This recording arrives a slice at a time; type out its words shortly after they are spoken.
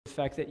the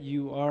fact that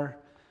you are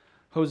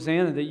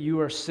Hosanna, that you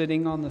are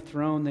sitting on the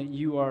throne, that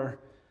you are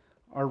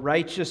our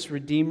righteous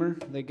Redeemer,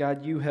 that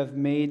God, you have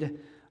made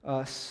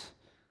us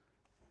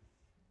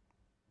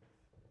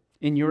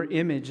in your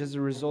image as a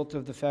result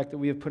of the fact that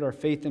we have put our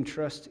faith and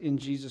trust in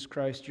Jesus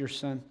Christ, your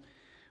Son.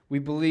 We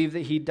believe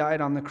that He died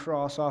on the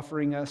cross,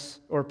 offering us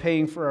or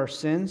paying for our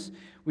sins.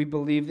 We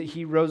believe that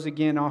He rose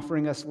again,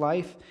 offering us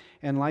life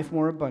and life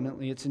more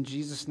abundantly. It's in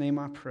Jesus' name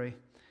I pray.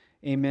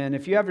 Amen.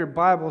 If you have your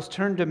Bibles,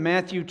 turn to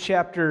Matthew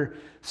chapter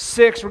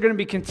 6. We're going to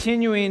be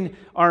continuing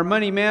our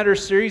Money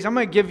Matters series. I'm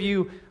going to give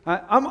you,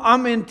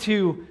 I'm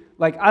into,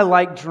 I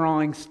like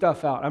drawing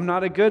stuff out. I'm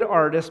not a good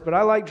artist, but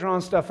I like drawing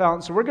stuff out.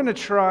 And so we're going to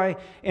try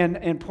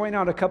and point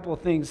out a couple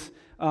of things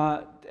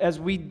as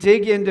we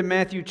dig into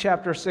Matthew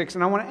chapter 6.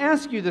 And I want to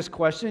ask you this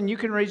question. You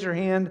can raise your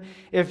hand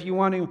if you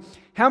want to.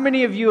 How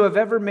many of you have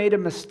ever made a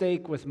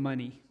mistake with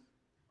money?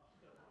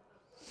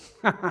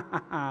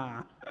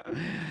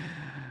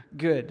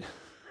 Good.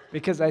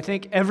 Because I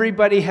think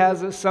everybody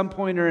has at some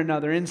point or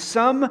another. In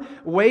some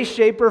way,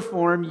 shape, or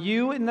form,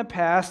 you in the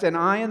past and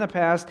I in the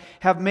past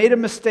have made a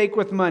mistake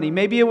with money.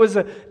 Maybe it was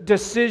a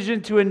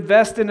decision to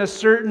invest in a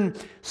certain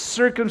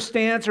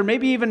circumstance, or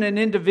maybe even an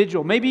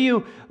individual. Maybe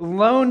you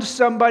loaned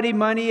somebody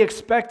money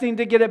expecting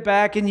to get it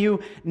back and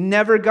you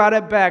never got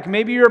it back.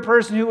 Maybe you're a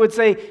person who would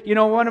say, you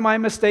know, one of my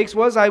mistakes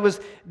was I was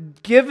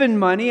given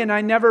money and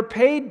I never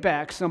paid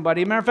back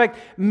somebody. Matter of fact,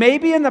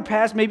 maybe in the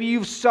past, maybe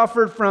you've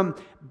suffered from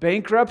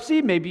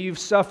bankruptcy. Maybe you've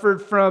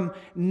suffered from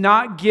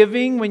not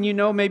giving when you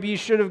know maybe you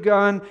should have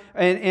gone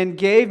and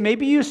gave.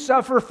 Maybe you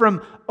suffer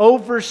from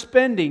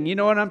overspending. You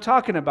know what I'm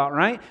talking about,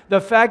 right?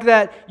 The fact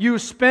that you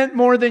spent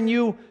more than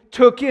you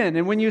took in.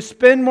 And when you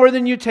spend more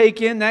than you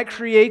take in, that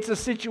creates a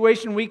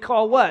situation we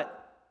call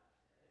what?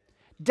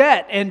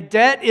 Debt. And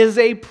debt is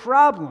a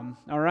problem,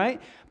 all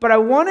right? But I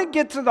want to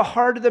get to the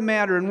heart of the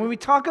matter. And when we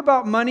talk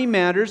about money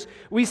matters,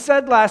 we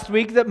said last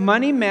week that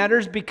money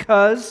matters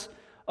because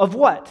of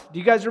what? Do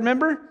you guys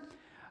remember?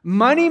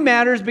 Money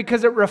matters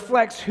because it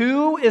reflects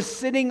who is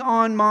sitting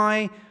on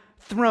my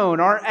throne.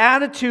 Our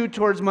attitude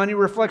towards money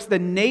reflects the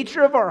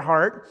nature of our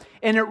heart,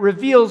 and it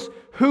reveals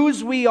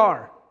whose we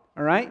are.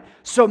 All right?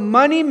 So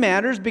money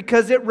matters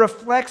because it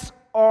reflects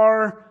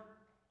our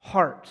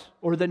heart,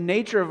 or the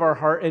nature of our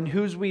heart and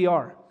whose we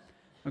are.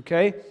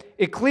 Okay?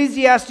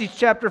 Ecclesiastes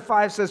chapter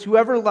 5 says,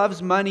 whoever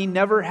loves money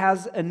never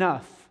has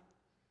enough.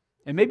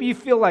 And maybe you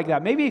feel like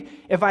that. Maybe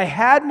if I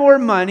had more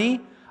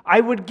money, I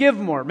would give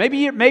more. Maybe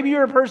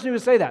you're a person who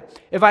would say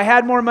that. If I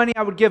had more money,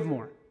 I would give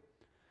more.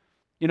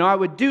 You know, I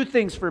would do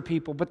things for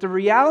people. But the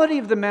reality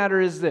of the matter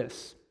is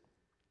this.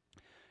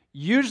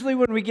 Usually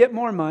when we get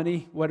more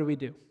money, what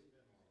do?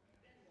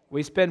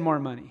 We spend more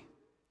money.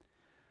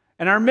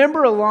 And I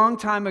remember a long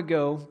time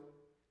ago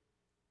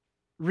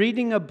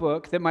reading a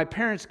book that my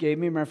parents gave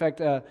me. Matter of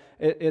fact,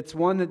 it's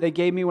one that they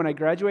gave me when I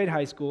graduated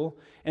high school.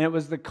 And it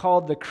was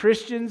called The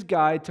Christian's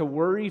Guide to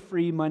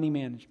Worry-Free Money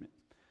Management.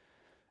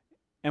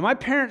 And my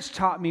parents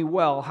taught me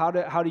well how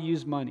to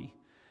use money.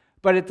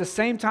 But at the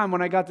same time,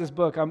 when I got this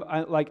book,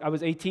 I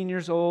was 18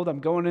 years old. I'm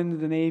going into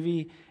the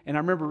Navy, and I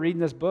remember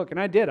reading this book, and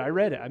I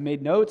read it. I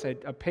made notes. I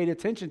paid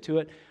attention to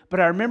it.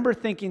 But I remember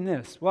thinking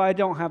this, well, I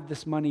don't have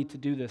this money to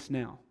do this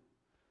now.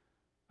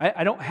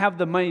 I don't have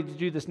the money to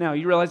do this now.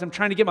 You realize I'm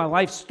trying to get my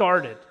life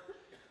started.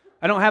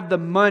 I don't have the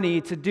money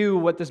to do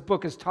what this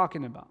book is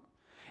talking about.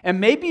 And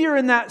maybe you're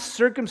in that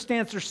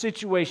circumstance or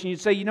situation.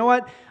 You'd say, you know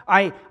what?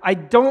 I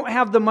don't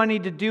have the money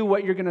to do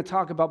what you're going to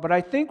talk about. But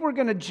I think we're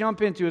going to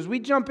jump into, as we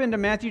jump into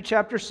Matthew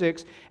chapter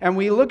 6, and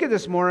we look at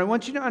this more, I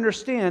want you to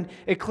understand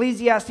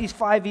Ecclesiastes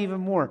 5 even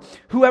more.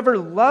 Whoever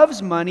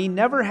loves money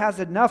never has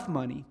enough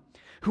money.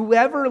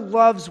 Whoever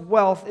loves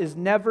wealth is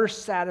never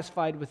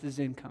satisfied with his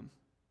income.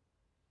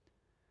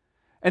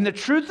 And the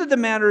truth of the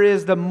matter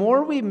is, the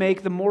more we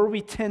make, the more we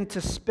tend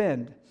to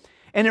spend.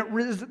 And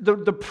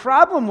the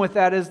problem with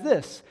that is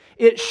this.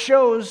 It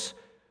shows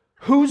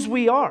whose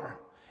we are.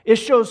 It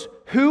shows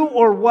who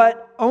or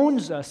what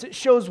owns us. It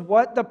shows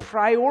what the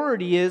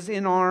priority is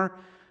in our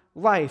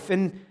life.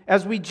 And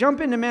as we jump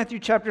into Matthew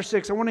chapter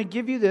 6, I want to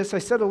give you this. I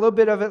said a little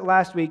bit of it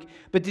last week.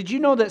 But did you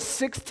know that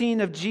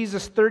 16 of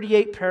Jesus'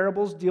 38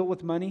 parables deal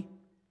with money?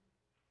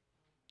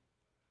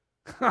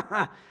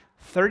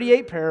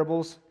 38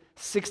 parables,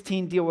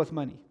 16 deal with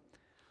money.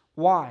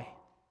 Why?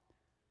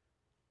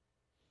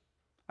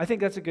 I think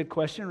that's a good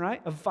question,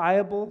 right? A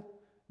viable,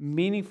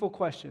 meaningful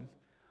question.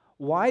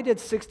 Why did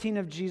 16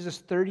 of Jesus'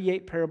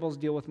 38 parables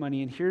deal with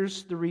money? And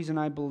here's the reason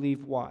I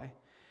believe why.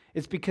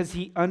 It's because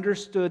he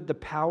understood the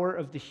power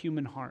of the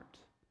human heart.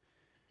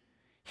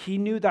 He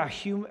knew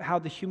how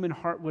the human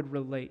heart would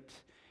relate.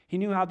 He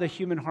knew how the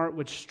human heart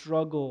would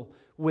struggle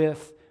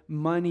with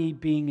money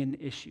being an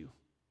issue.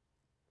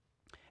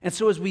 And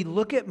so as we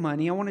look at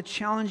money, I want to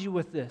challenge you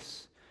with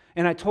this.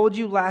 And I told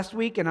you last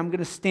week, and I'm going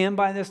to stand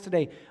by this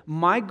today.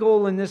 My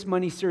goal in this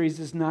money series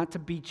is not to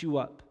beat you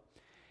up.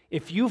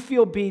 If you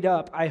feel beat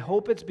up, I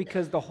hope it's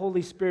because the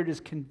Holy Spirit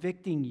is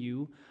convicting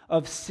you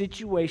of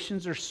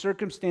situations or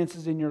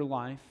circumstances in your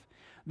life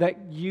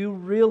that you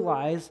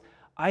realize,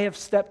 I have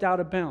stepped out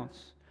of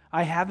bounds.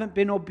 I haven't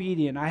been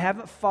obedient. I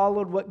haven't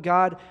followed what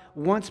God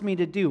wants me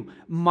to do.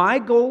 My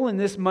goal in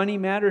this Money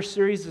Matters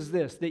series is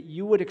this, that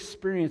you would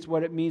experience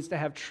what it means to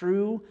have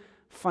true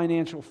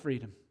financial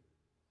freedom.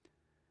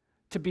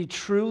 To be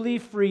truly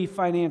free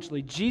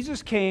financially.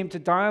 Jesus came to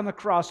die on the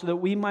cross so that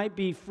we might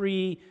be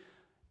free,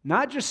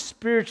 not just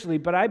spiritually,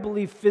 but I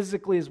believe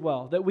physically as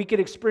well. That we could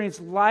experience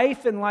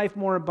life and life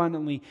more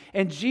abundantly.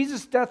 And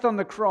Jesus' death on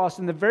the cross,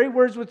 and the very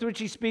words with which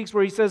he speaks,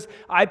 where he says,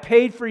 I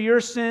paid for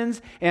your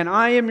sins, and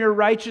I am your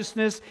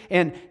righteousness,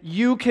 and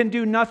you can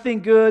do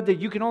nothing good, that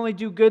you can only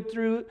do good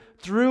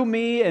through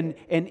me and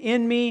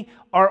in me,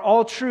 are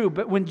all true.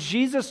 But when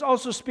Jesus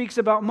also speaks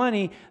about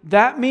money,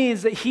 that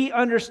means that he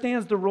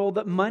understands the role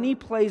that money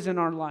plays in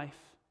our life.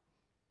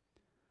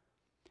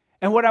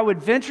 And what I would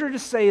venture to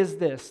say is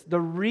this: the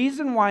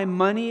reason why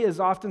money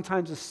is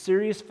oftentimes a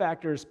serious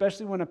factor,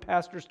 especially when a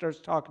pastor starts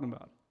talking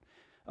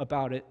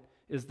about it,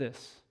 is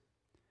this.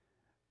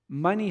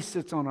 Money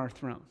sits on our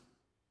throne.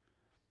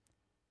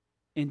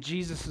 And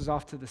Jesus is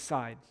off to the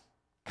side,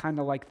 kind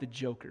of like the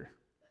Joker.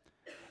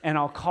 And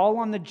I'll call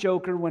on the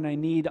Joker when I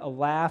need a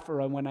laugh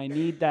or when I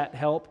need that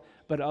help,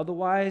 but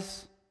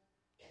otherwise,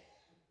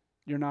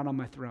 you're not on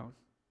my throne.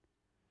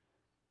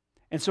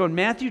 And so in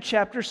Matthew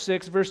chapter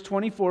 6, verse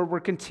 24, we're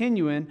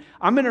continuing.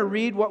 I'm going to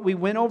read what we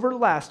went over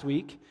last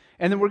week,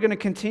 and then we're going to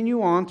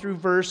continue on through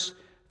verse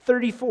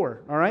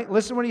 34. All right?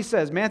 Listen to what he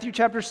says. Matthew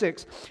chapter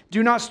 6.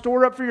 Do not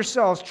store up for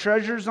yourselves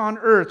treasures on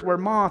earth where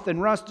moth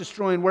and rust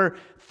destroy and where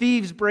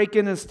thieves break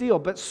in and steal,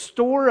 but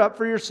store up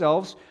for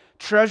yourselves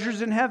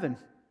treasures in heaven,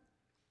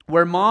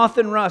 where moth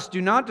and rust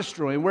do not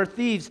destroy, and where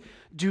thieves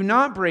do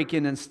not break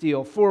in and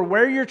steal. For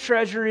where your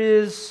treasure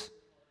is,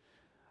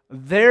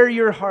 there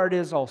your heart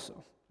is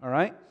also. All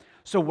right?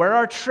 So where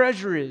our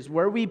treasure is,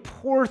 where we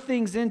pour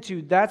things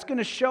into, that's going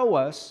to show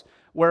us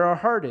where our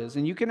heart is.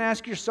 And you can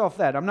ask yourself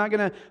that. I'm not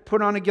going to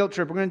put on a guilt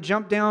trip. We're going to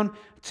jump down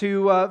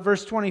to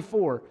verse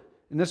 24.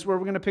 And this is where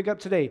we're going to pick up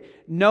today.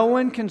 No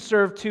one can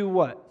serve two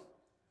what?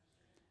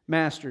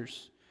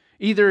 Masters.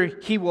 Either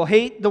he will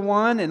hate the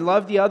one and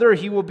love the other, or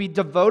he will be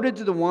devoted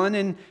to the one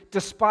and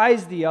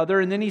despise the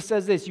other. And then he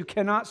says this: you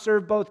cannot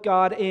serve both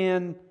God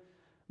and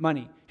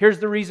money. Here's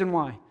the reason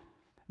why.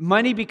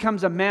 Money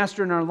becomes a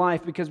master in our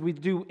life because we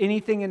do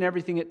anything and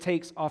everything it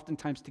takes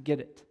oftentimes to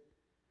get it,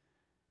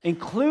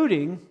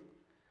 including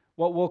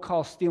what we'll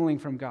call stealing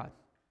from God.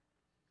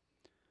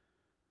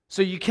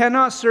 So you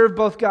cannot serve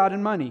both God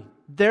and money.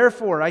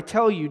 Therefore, I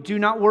tell you, do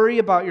not worry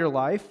about your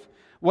life,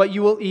 what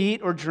you will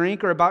eat or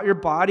drink, or about your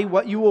body,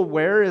 what you will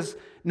wear. Is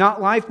not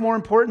life more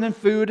important than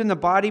food, and the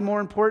body more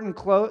important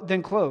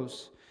than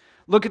clothes?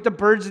 Look at the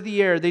birds of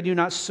the air. They do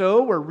not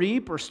sow or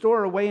reap or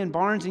store away in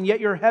barns, and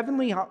yet your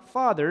heavenly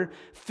Father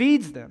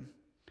feeds them.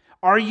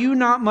 Are you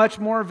not much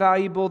more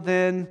valuable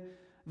than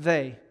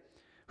they?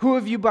 Who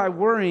of you by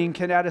worrying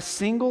can add a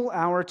single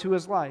hour to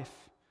his life?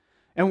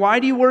 And why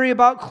do you worry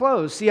about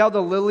clothes? See how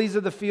the lilies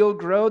of the field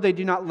grow? They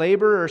do not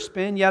labor or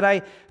spin. Yet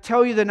I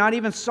tell you that not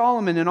even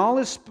Solomon in all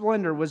his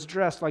splendor was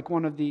dressed like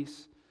one of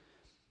these.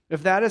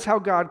 If that is how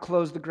God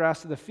clothes the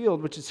grass of the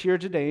field, which is here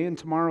today and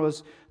tomorrow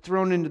is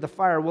thrown into the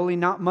fire, will he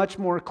not much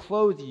more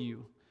clothe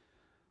you,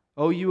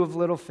 O you of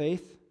little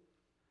faith?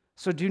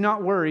 So do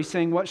not worry,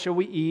 saying, what shall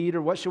we eat,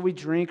 or what shall we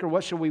drink, or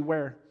what shall we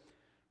wear?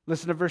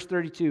 Listen to verse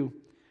 32.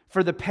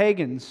 For the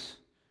pagans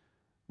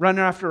run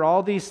after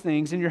all these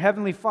things, and your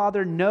heavenly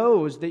Father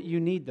knows that you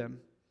need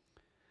them.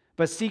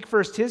 But seek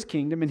first his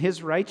kingdom and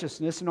his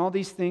righteousness, and all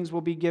these things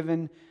will be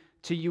given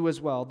to you as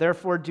well.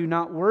 Therefore, do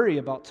not worry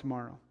about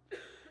tomorrow,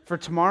 for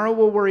tomorrow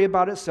will worry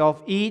about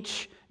itself.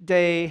 Each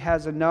day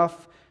has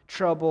enough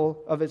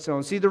trouble of its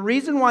own. See, the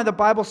reason why the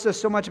Bible says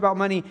so much about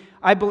money,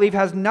 I believe,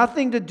 has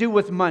nothing to do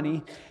with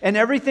money and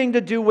everything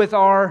to do with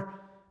our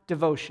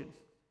devotion.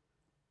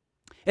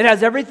 It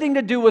has everything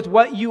to do with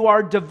what you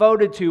are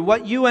devoted to,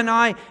 what you and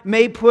I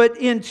may put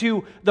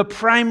into the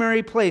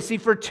primary place. See,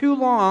 for too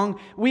long,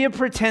 we have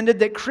pretended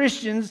that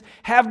Christians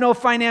have no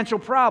financial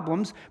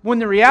problems, when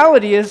the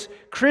reality is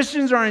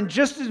Christians are in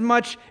just as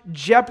much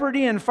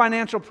jeopardy and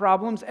financial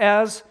problems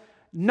as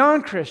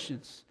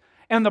non-Christians.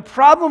 And the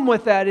problem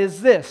with that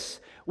is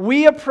this: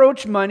 we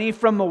approach money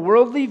from a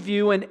worldly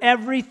view in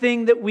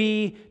everything that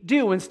we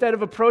do, instead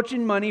of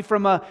approaching money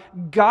from a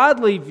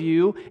godly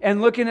view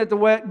and looking at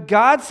what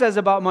God says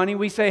about money.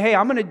 We say, hey,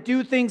 I'm going to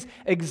do things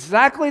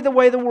exactly the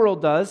way the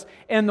world does,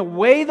 and the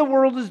way the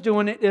world is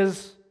doing it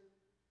is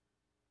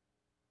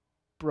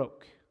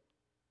broke.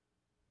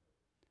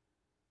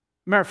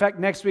 Matter of fact,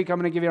 next week I'm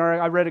going to give you,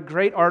 I read a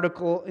great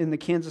article in the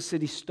Kansas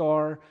City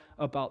Star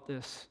about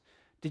this.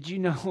 Did you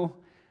know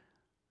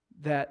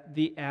that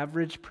the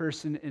average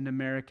person in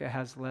America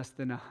has less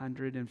than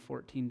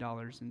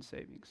 $114 in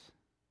savings?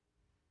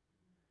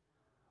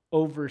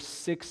 Over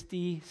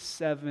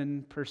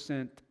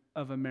 67%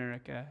 of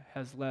America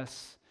has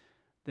less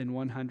than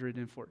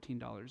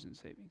 $114 in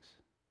savings.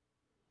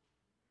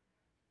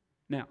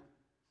 Now,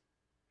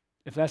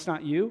 if that's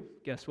not you,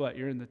 guess what?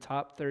 You're in the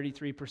top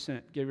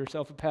 33%. Give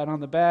yourself a pat on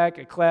the back,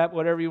 a clap,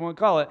 whatever you want to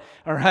call it.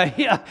 All right?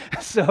 Yeah.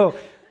 So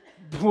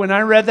When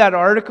I read that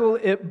article,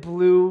 it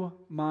blew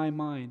my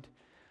mind.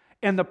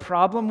 And the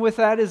problem with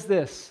that is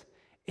this: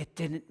 it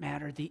didn't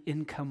matter the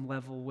income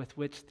level with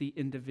which the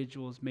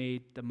individuals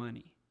made the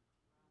money.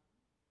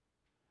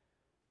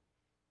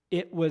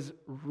 It was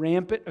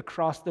rampant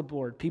across the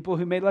board. People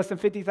who made less than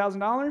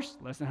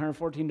 $50,000, less than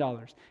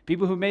 $114.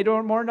 People who made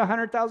more than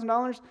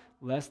 $100,000,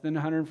 less than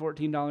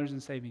 $114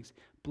 in savings.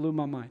 Blew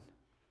my mind.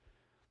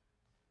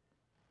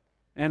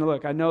 And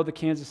look, I know the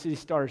Kansas City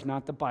Star is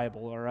not the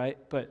Bible, all right?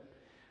 But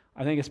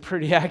I think it's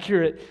pretty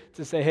accurate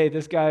to say, hey,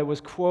 this guy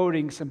was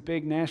quoting some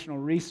big national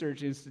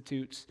research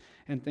institutes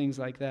and things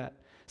like that.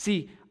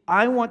 See,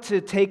 I want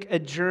to take a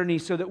journey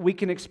so that we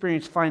can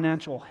experience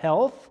financial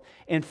health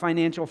and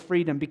financial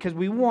freedom, because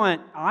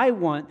I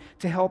want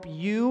to help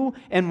you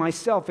and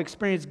myself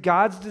experience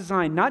God's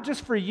design, not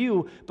just for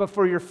you, but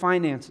for your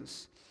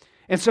finances.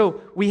 And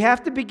so we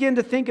have to begin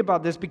to think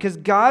about this, because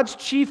God's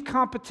chief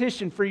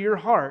competition for your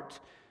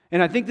heart,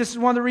 and I think this is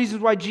one of the reasons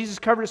why Jesus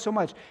covered it so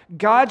much,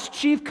 God's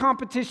chief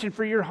competition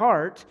for your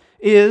heart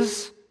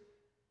is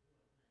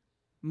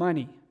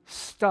money,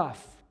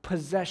 stuff,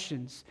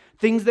 possessions,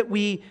 things that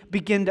we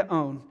begin to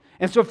own.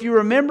 And so if you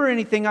remember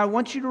anything, I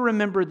want you to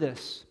remember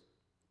this.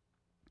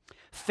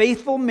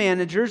 Faithful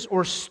managers,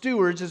 or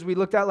stewards, as we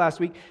looked at last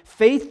week,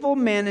 faithful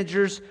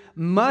managers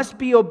must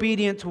be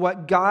obedient to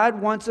what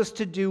God wants us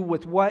to do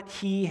with what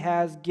He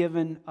has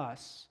given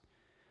us.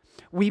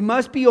 We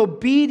must be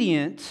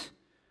obedient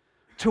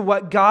to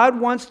what God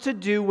wants to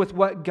do with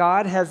what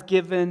God has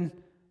given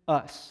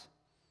us.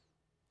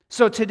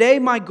 So today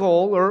my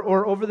goal,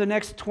 or over the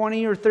next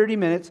 20 or 30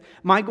 minutes,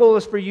 my goal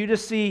is for you to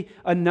see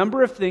a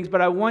number of things, but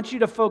I want you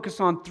to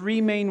focus on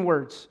three main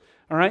words.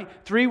 All right?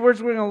 3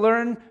 words we're going to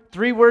learn,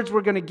 3 words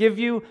we're going to give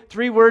you,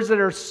 3 words that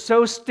are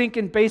so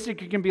stinking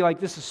basic you can be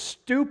like, this is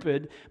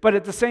stupid, but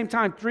at the same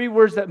time, 3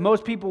 words that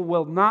most people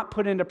will not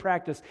put into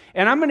practice.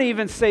 And I'm going to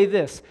even say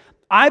this.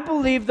 I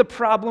believe the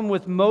problem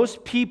with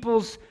most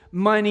people's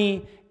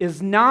money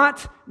is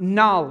not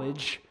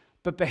knowledge,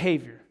 but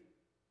behavior.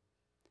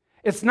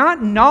 It's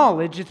not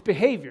knowledge, it's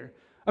behavior.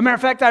 A matter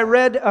of fact, I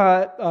read,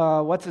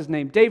 what's his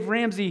name? Dave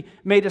Ramsey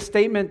made a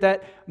statement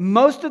that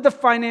most of the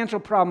financial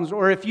problems,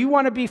 or if you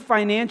want to be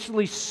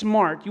financially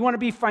smart, you want to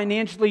be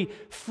financially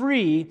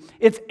free,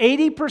 it's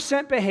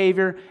 80%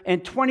 behavior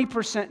and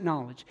 20%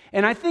 knowledge.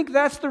 And I think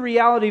that's the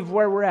reality of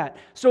where we're at.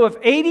 So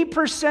if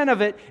 80%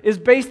 of it is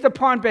based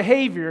upon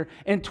behavior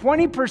and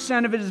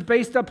 20% of it is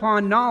based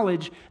upon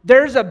knowledge,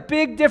 there's a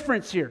big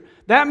difference here.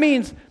 That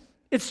means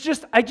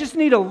I just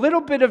need a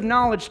little bit of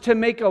knowledge to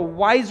make a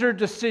wiser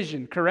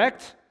decision,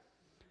 correct?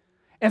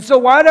 And so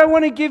what I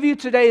want to give you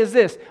today is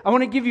this. I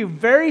want to give you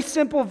very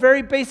simple,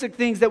 very basic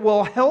things that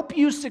will help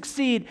you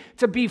succeed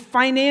to be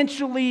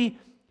financially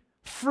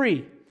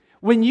free.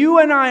 When you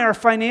and I are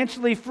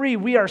financially free,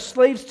 we are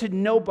slaves to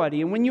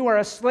nobody. And when you are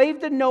a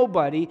slave to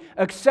nobody,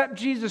 except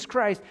Jesus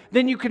Christ,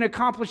 then you can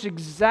accomplish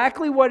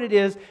exactly what it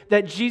is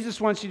that Jesus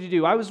wants you to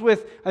do. I was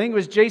with, I think it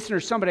was Jason or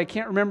somebody, I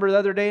can't remember the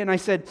other day, and I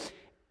said,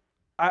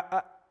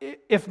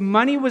 if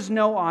money was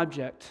no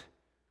object,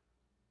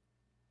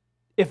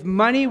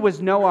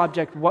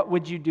 what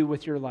would you do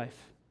with your life?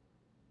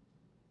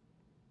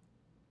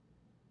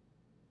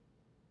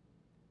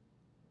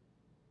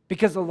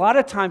 Because a lot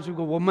of times we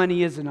go, well,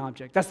 money is an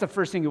object. That's the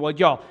first thing. Well,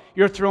 y'all,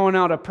 you're throwing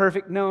out a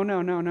perfect,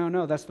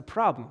 no. That's the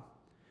problem.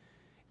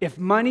 If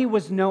money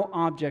was no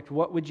object,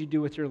 what would you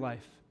do with your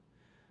life?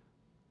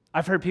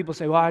 I've heard people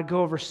say, well, I'd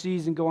go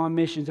overseas and go on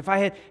missions. If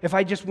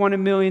I just won $1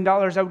 million,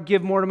 I would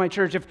give more to my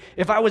church.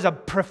 If I was a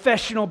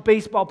professional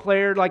baseball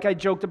player, like I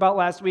joked about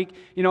last week,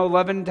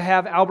 loving to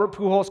have Albert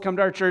Pujols come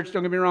to our church,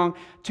 don't get me wrong,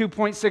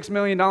 $2.6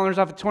 million off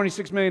a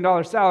 $26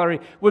 million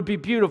salary would be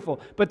beautiful.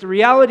 But the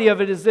reality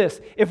of it is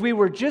this: if we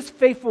were just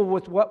faithful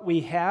with what we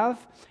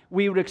have,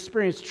 we would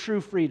experience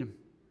true freedom.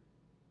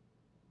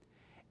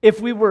 If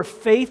we were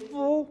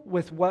faithful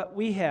with what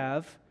we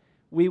have,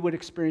 we would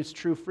experience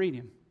true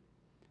freedom.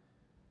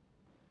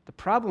 The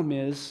problem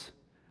is,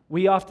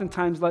 we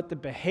oftentimes let the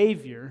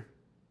behavior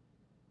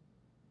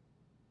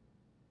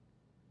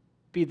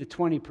be the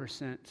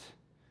 20%,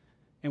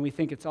 and we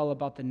think it's all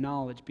about the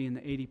knowledge being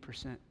the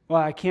 80%.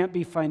 Well, I can't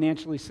be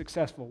financially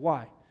successful.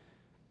 Why?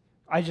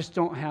 I just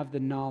don't have the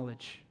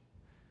knowledge.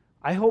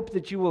 I hope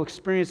that you will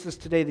experience this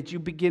today, that you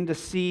begin to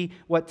see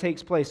what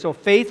takes place. So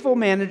faithful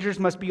managers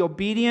must be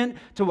obedient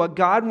to what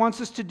God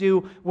wants us to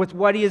do with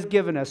what He has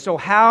given us. So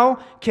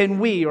how can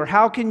we, or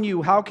how can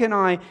you, how can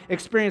I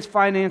experience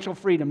financial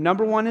freedom?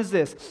 Number one is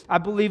this: I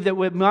believe that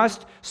we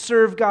must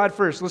serve God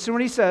first. Listen to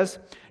what he says.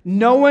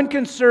 No one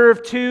can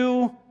serve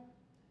two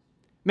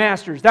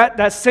masters.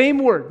 That same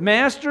word,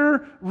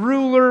 master,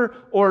 ruler,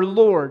 or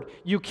Lord.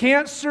 You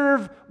can't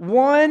serve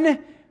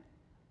one,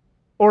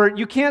 or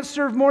you can't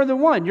serve more than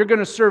one. You're going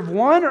to serve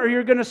one or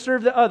you're going to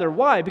serve the other.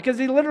 Why? Because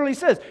he literally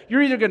says,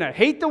 you're either going to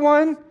hate the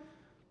one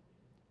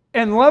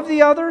and love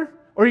the other,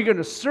 or you're going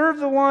to serve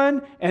the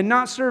one and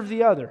not serve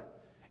the other.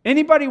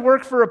 Anybody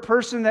work for a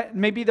person that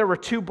maybe there were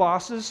two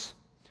bosses,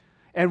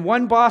 and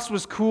one boss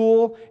was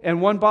cool and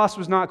one boss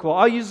was not cool?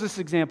 I'll use this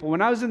example.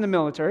 When I was in the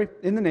military,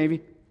 in the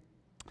Navy,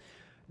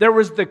 There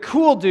was the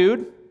cool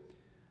dude.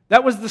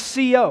 That was the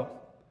CO.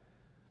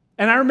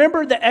 And I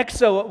remember the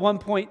XO at one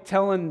point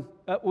telling,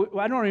 I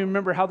don't even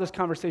remember how this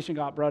conversation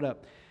got brought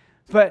up.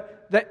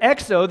 But the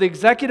XO, the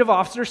executive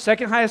officer,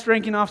 second highest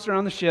ranking officer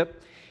on the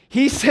ship,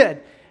 he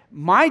said,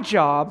 my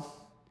job,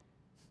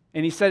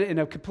 and he said it in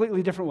a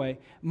completely different way,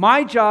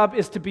 my job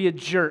is to be a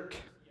jerk.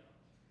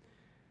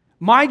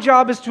 My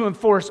job is to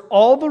enforce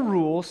all the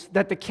rules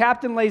that the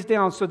captain lays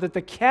down so that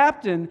the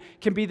captain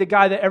can be the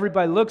guy that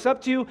everybody looks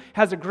up to,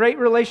 has a great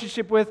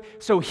relationship with,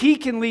 so he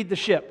can lead the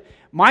ship.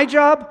 My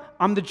job,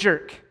 I'm the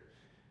jerk.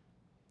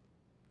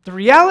 The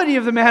reality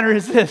of the matter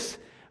is this.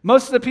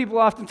 Most of the people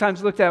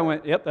oftentimes looked at it and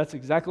went, yep, that's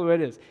exactly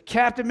what it is.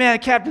 Captain, man, the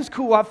captain's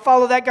cool. I'll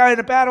follow that guy in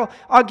a battle.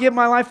 I'll give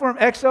my life for him.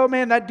 XO,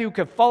 man, that dude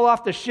could fall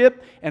off the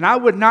ship, and I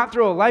would not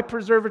throw a life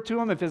preserver to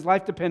him if his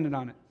life depended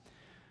on it.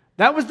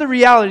 That was the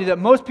reality that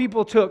most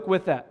people took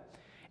with that.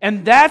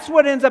 And that's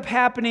what ends up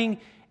happening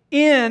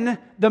in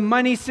the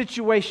money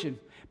situation.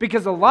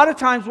 Because a lot of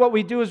times what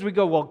we do is we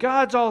go, well,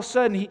 God's all of a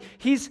sudden,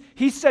 he's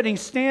setting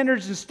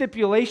standards and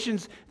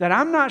stipulations that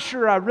I'm not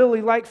sure I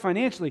really like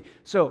financially.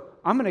 So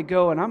I'm going to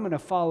go and I'm going to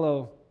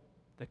follow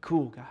the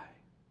cool guy.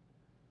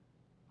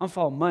 I'm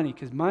follow money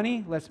because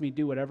money lets me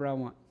do whatever I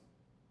want.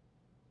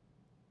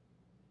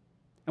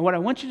 And what I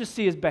want you to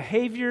see is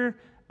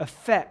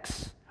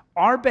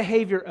our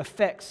behavior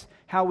affects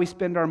how we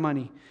spend our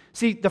money.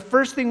 See, the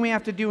first thing we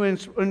have to do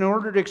in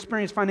order to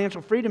experience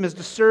financial freedom is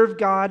to serve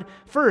God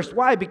first.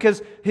 Why?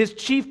 Because His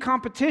chief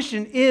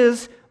competition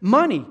is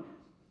money.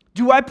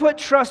 Do I put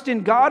trust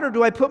in God or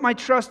do I put my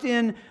trust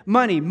in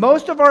money?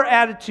 Most of our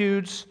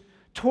attitudes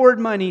toward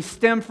money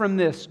stem from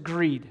this,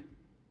 greed.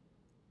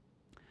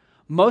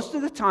 Most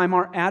of the time,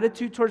 our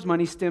attitude towards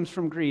money stems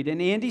from greed.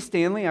 And Andy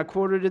Stanley, I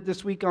quoted it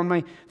this week on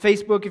my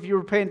Facebook if you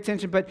were paying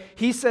attention, but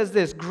he says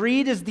this,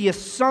 greed is the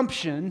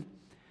assumption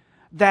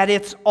that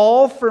it's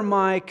all for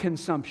my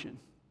consumption.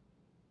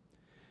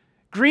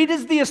 Greed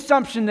is the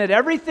assumption that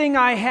everything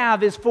I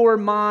have is for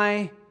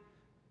my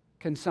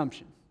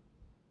consumption.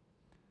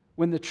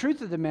 When the truth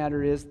of the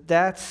matter is,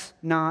 that's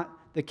not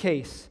the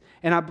case.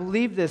 And I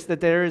believe this, that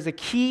there is a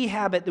key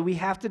habit that we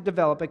have to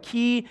develop, a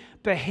key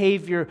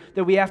behavior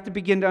that we have to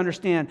begin to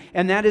understand.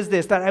 And that is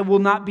this, that I will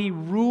not be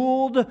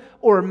ruled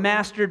or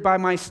mastered by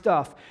my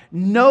stuff.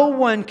 No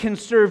one can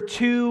serve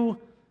two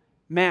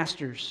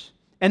masters.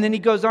 And then he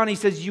goes on, he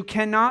says, you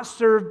cannot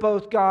serve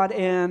both God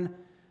and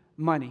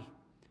money.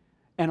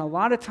 And a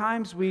lot of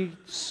times we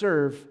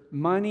serve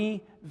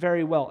money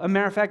very well. As a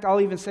matter of fact, I'll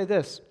even say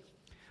this.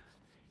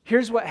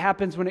 Here's what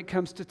happens when it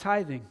comes to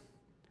tithing.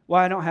 Well,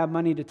 I don't have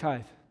money to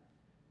tithe.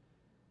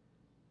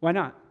 Why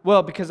not?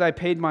 Well, because I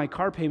paid my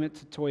car payment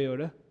to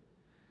Toyota.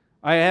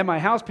 I had my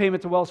house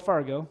payment to Wells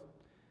Fargo.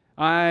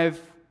 I've,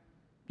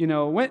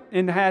 went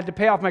and had to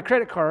pay off my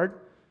credit card.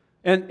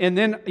 And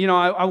then,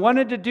 I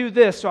wanted to do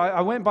this, so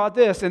I went and bought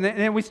this. And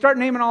then we start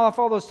naming off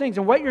all those things.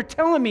 And what you're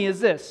telling me is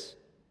this.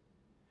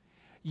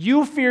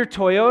 You fear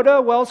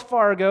Toyota, Wells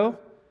Fargo,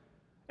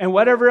 and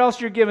whatever else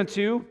you're given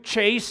to,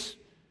 Chase,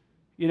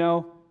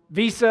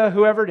 Visa,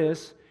 whoever it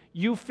is.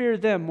 You fear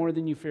them more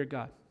than you fear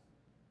God.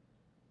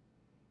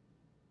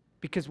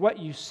 Because what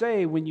you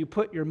say when you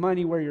put your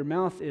money where your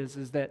mouth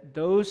is that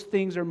those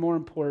things are more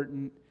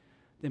important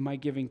than my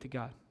giving to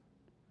God.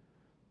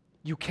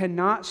 You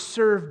cannot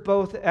serve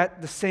both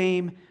at the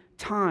same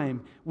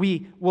time.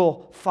 We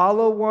will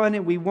follow one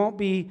and we won't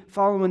be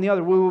following the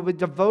other. We will be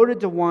devoted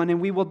to one and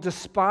we will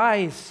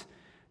despise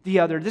the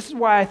other. This is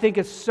why I think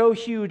it's so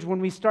huge when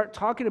we start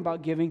talking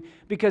about giving,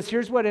 because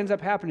here's what ends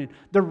up happening.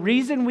 The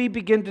reason we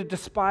begin to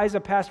despise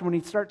a pastor when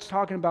he starts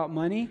talking about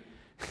money,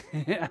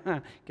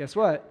 guess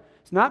what?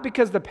 It's not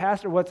because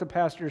what's the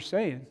pastor is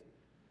saying.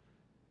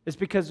 It's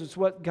because it's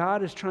what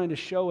God is trying to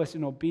show us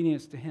in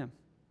obedience to Him.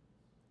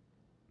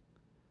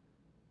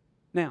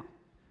 Now,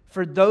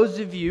 for those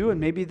of you, and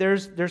maybe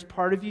there's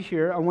part of you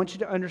here, I want you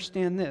to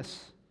understand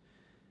this.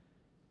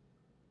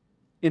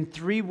 In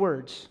 3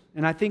 words,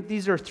 and I think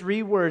these are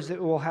 3 words that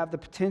will have the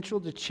potential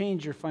to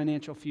change your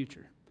financial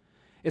future.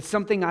 It's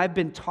something I've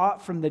been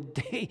taught from the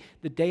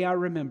day I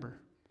remember.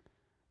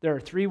 There are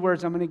 3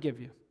 words I'm going to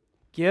give you.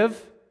 Give,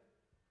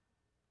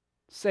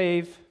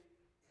 save,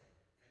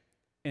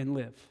 and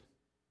live.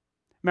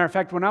 Matter of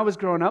fact, when I was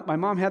growing up, my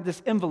mom had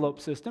this envelope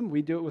system.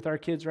 We do it with our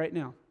kids right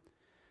now.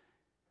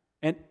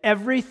 And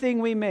everything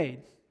we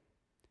made,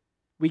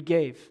 we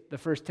gave the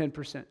first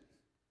 10%.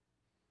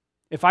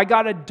 If I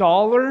got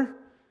 $1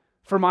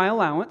 for my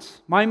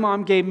allowance, my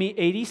mom gave me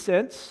 80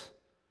 cents.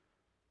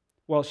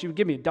 Well, she would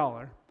give me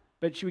 $1,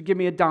 but she would give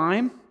me a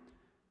dime,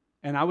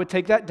 and I would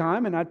take that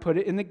dime and I'd put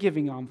it in the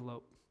giving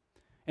envelope.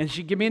 And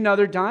she'd give me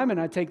another dime,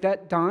 and I'd take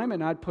that dime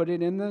and I'd put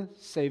it in the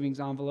savings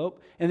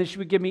envelope. And then she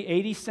would give me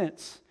 80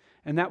 cents,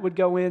 and that would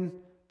go in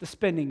the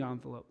spending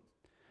envelope.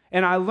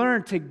 And I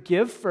learned to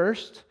give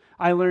first,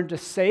 I learned to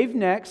save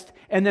next,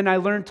 and then I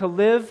learned to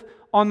live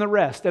on the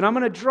rest. And I'm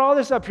going to draw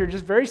this up here,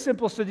 just very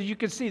simple so that you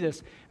can see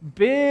this.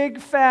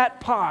 Big fat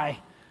pie,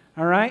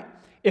 all right?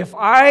 If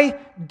I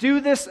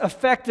do this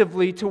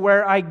effectively to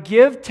where I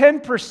give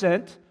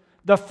 10%,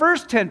 the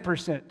first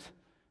 10%,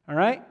 All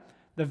right?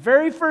 The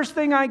very first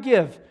thing I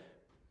give,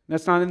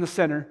 that's not in the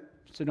center,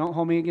 so don't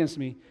hold me against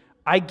me.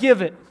 I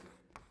give it.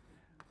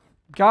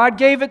 God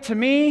gave it to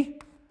me.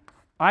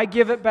 I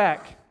give it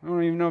back. I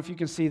don't even know if you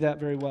can see that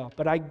very well.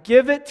 But I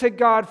give it to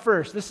God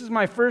first. This is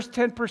my first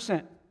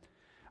 10%.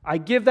 I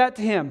give that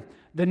to Him.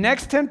 The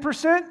next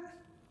 10%,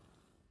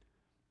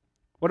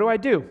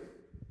 what do?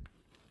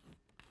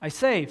 I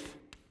save.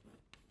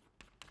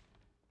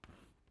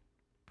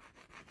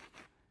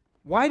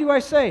 Why do I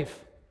save?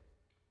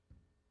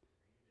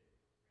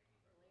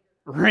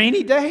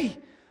 Rainy day.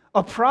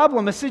 A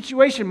problem, a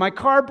situation. My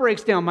car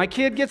breaks down. My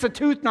kid gets a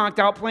tooth knocked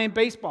out playing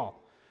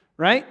baseball.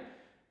 Right?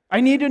 I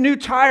need a new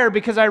tire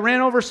because I ran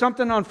over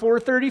something on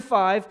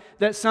 435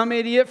 that some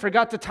idiot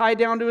forgot to tie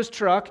down to his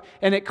truck,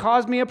 and it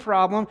caused me a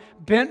problem,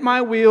 bent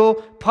my wheel,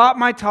 popped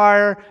my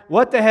tire.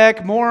 What the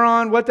heck,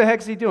 moron, what the heck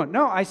is he doing?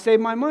 No, I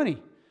saved my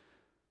money.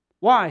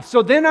 Why?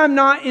 So then I'm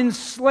not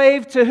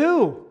enslaved to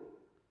who?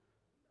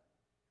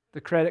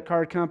 The credit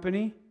card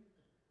company?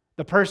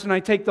 The person I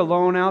take the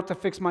loan out to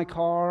fix my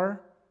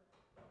car?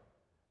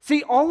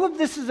 See, all of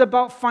this is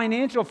about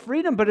financial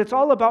freedom, but it's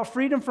all about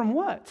freedom from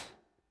what?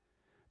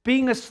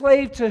 Being a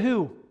slave to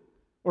who?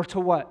 Or to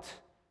what?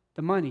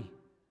 The money.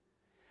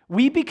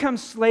 We become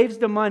slaves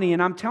to money,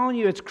 and I'm telling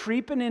you, it's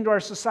creeping into our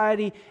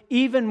society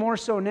even more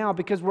so now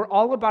because we're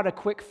all about a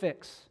quick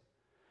fix.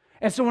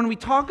 And so when we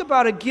talk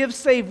about a give,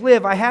 save,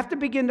 live, I have to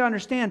begin to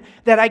understand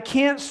that I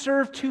can't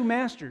serve two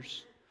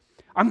masters.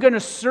 I'm going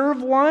to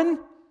serve one,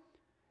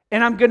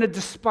 and I'm going to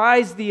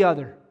despise the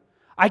other.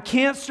 I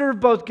can't serve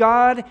both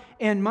God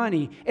and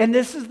money. And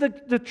this is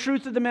the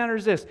truth of the matter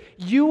is this.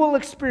 You will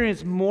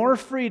experience more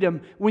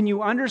freedom when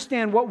you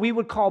understand what we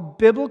would call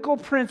biblical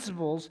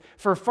principles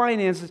for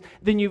finances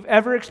than you've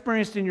ever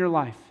experienced in your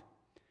life.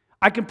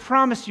 I can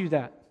promise you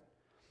that.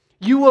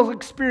 You will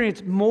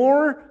experience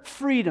more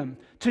freedom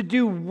to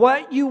do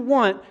what you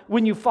want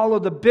when you follow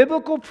the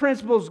biblical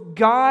principles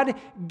God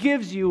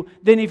gives you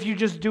than if you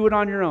just do it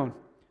on your own.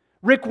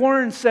 Rick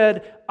Warren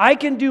said, I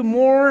can do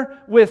more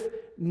with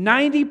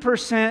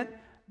 90%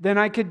 than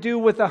I could do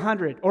with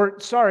 100.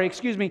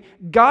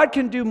 God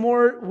can do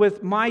more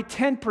with my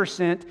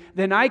 10%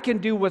 than I can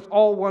do with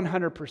all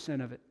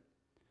 100% of it.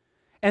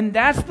 And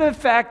that's the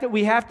fact that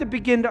we have to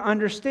begin to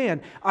understand.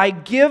 I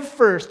give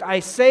first, I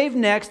save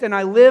next, and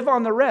I live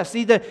on the rest.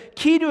 See, the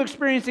key to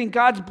experiencing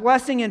God's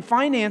blessing in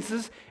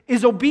finances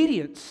is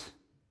obedience.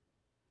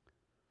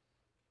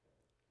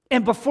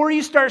 And before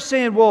you start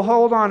saying, well,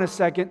 hold on a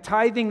second,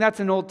 tithing, that's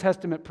an Old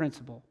Testament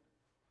principle.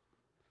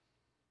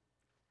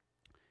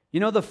 You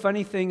know the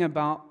funny thing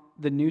about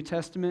the New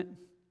Testament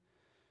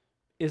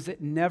is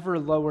it never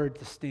lowered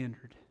the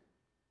standard.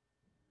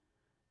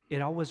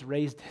 It always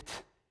raised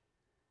it.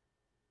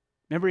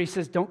 Remember he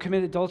says, don't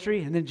commit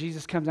adultery, and then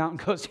Jesus comes out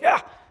and goes,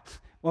 yeah,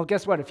 well,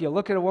 guess what? If you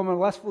look at a woman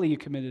lustfully, you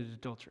committed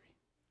adultery.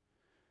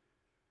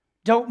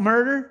 Don't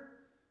murder,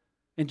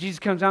 and Jesus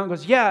comes out and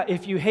goes, yeah,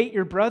 if you hate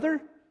your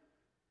brother,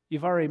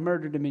 you've already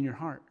murdered him in your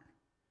heart.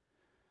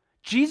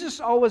 Jesus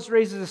always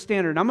raises a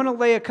standard. I'm going to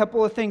lay a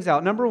couple of things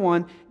out. Number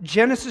one,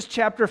 Genesis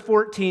chapter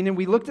 14, and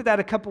we looked at that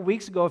a couple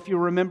weeks ago, if you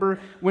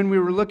remember, when we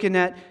were looking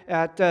at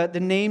the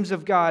names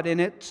of God. And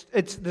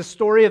it's the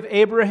story of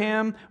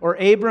Abraham, or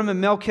Abram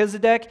and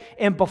Melchizedek.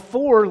 And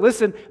before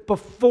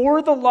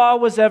the law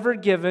was ever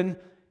given,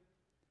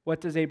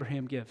 what does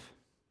Abraham give?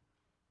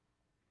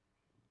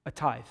 A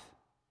tithe.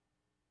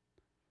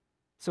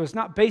 So it's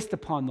not based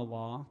upon the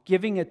law.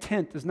 Giving a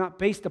tenth is not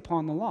based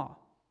upon the law.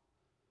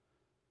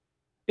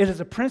 It is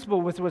a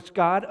principle with which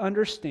God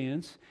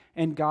understands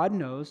and God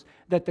knows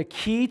that the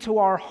key to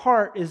our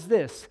heart is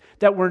this,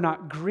 that we're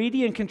not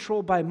greedy and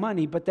controlled by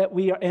money, but that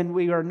we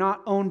are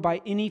not owned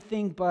by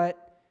anything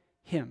but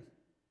Him.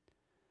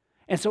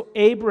 And so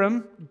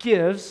Abram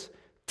gives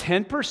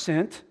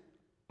 10%,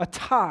 a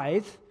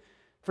tithe.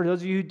 For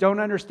those of you who don't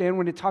understand,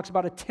 when it talks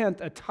about a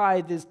tenth, a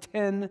tithe is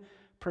 10%.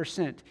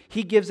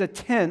 He gives a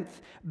tenth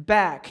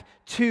back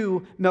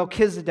to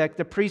Melchizedek,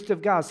 the priest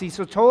of God. See,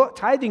 so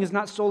tithing is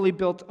not solely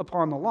built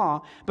upon the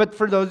law, but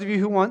for those of you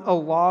who want a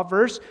law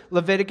verse,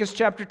 Leviticus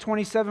chapter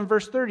 27,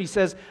 verse 30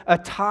 says, a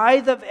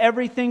tithe of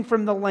everything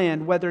from the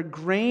land, whether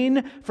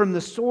grain from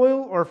the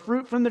soil or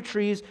fruit from the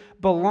trees,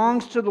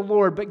 belongs to the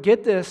Lord. But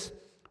get this,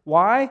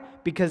 why?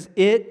 Because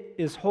it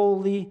is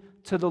holy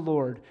to the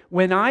Lord.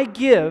 When I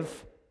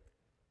give,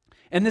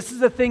 and this is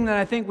the thing that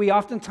I think we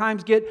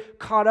oftentimes get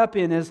caught up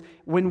in, is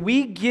when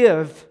we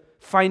give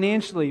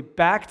financially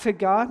back to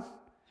God,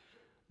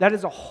 that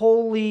is a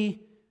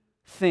holy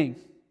thing.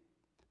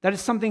 That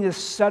is something that's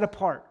set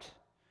apart.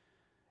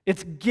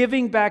 It's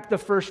giving back the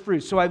first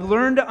fruits. So I've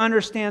learned to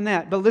understand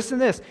that. But listen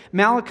to this,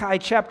 Malachi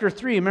chapter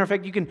 3. As a matter of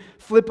fact, you can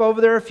flip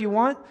over there if you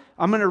want.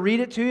 I'm going to read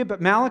it to you. But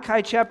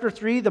Malachi chapter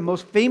 3, the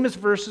most famous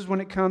verses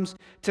when it comes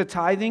to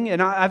tithing. And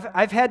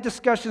I've had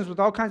discussions with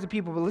all kinds of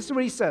people, but listen to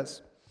what he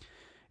says.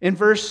 In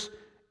verse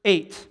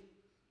 8,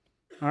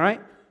 all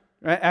right?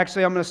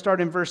 Actually, I'm going to start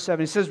in verse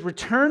 7. It says,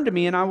 return to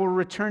me and I will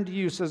return to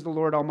you, says the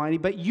Lord Almighty.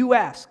 But you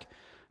ask,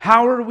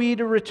 how are we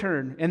to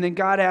return? And then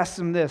God asks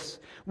him this,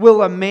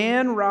 will a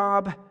man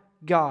rob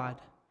God?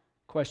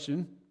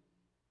 Question.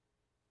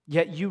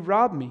 Yet you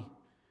rob me.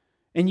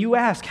 And you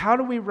ask, how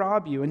do we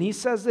rob you? And he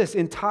says this,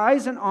 in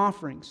tithes and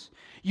offerings,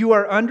 you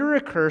are under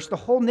a curse, the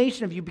whole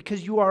nation of you,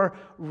 because you are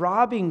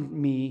robbing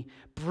me.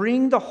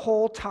 Bring the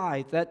whole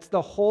tithe, that's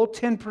the whole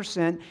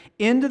 10%,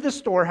 into the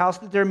storehouse,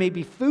 that there may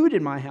be food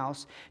in my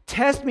house.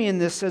 Test me in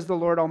this, says the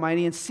Lord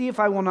Almighty, and see if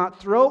I will not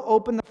throw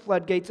open the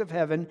floodgates of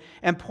heaven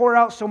and pour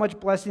out so much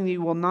blessing that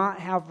you will not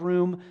have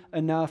room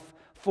enough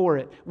for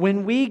it.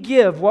 When we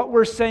give, what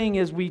we're saying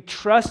is we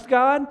trust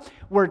God,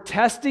 we're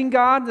testing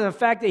God, and the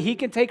fact that He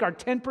can take our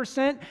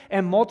 10%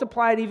 and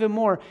multiply it even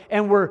more,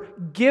 and we're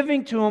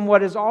giving to Him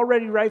what is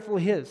already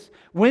rightfully His.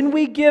 When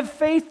we give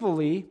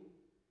faithfully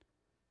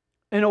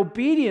and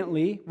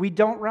obediently, we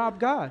don't rob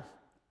God.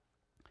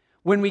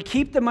 When we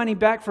keep the money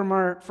back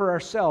for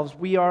ourselves,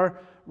 we are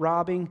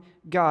robbing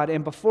God.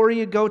 And before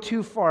you go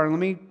too far, let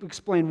me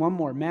explain one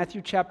more.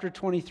 Matthew chapter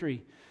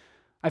 23.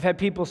 I've had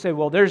people say,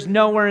 well, there's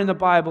nowhere in the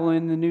Bible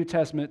in the New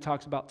Testament that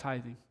talks about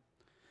tithing.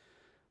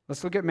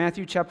 Let's look at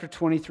Matthew chapter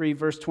 23,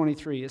 verse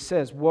 23. It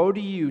says, woe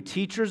to you,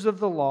 teachers of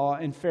the law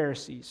and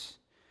Pharisees,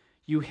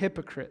 you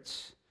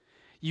hypocrites!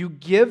 You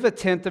give a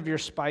tenth of your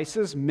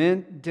spices,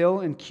 mint,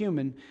 dill, and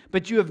cumin,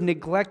 but you have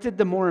neglected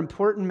the more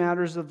important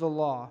matters of the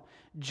law,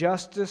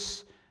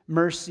 justice,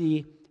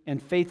 mercy,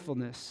 and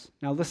faithfulness.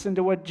 Now listen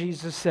to what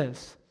Jesus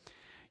says.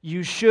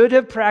 You should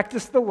have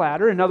practiced the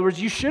latter. In other words,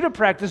 you should have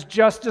practiced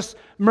justice,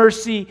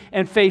 mercy,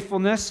 and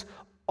faithfulness,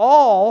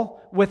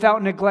 all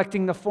without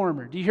neglecting the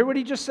former. Do you hear what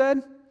he just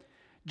said?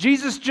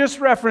 Jesus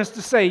just referenced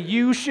to say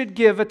you should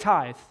give a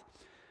tithe.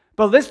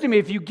 But listen to me,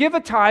 if you give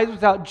a tithe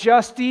without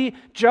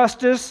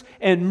justice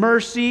and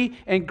mercy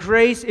and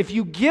grace, if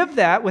you give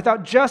that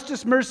without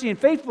justice, mercy, and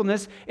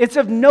faithfulness, it's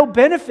of no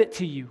benefit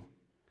to you.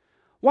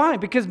 Why?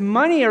 Because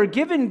money or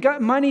giving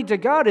money to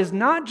God is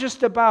not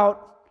just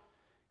about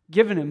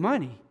giving Him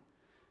money.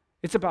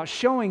 It's about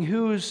showing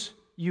whose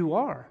you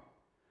are.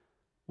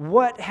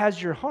 What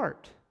has your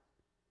heart?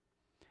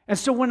 And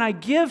so when I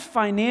give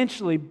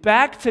financially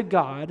back to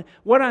God,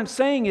 what I'm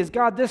saying is,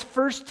 God, this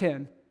first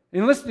 10,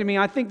 and listen to me,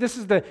 I think this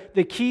is the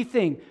key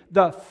thing.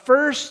 The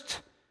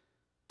first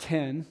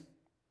 10,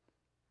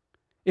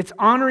 it's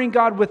honoring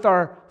God with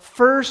our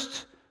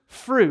first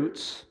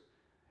fruits,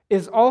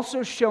 is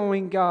also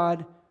showing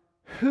God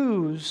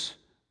whose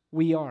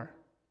we are.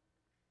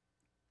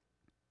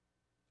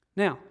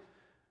 Now,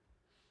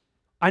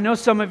 I know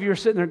some of you are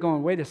sitting there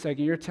going, wait a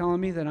second, you're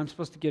telling me that I'm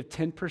supposed to give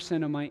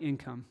 10% of my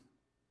income?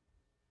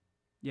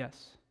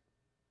 Yes.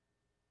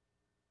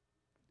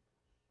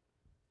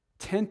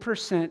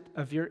 10%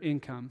 of your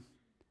income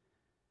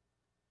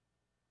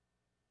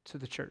to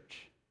the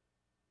church.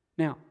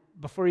 Now,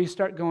 before you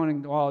start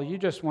going, well, you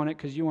just want it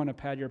because you want to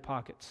pad your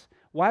pockets.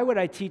 Why would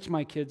I teach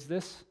my kids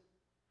this?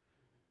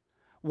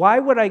 Why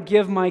would I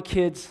give my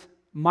kids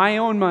my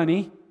own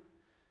money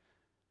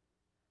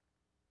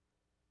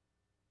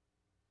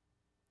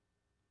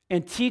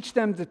and teach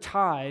them to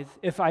tithe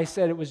if I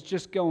said it was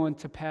just going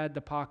to pad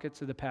the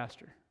pockets of the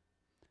pastor?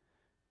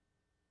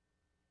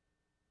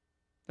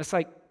 That's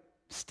like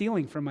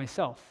stealing from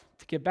myself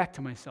to give back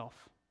to myself.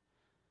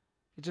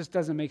 It just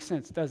doesn't make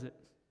sense, does it?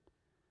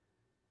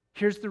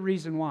 Here's the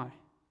reason why.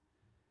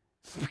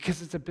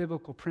 Because it's a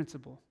biblical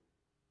principle.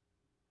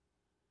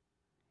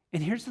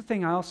 And here's the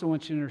thing I also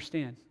want you to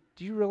understand.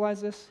 Do you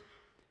realize this?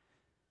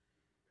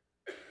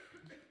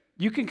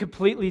 You can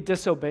completely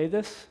disobey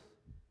this,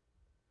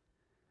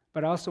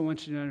 but I also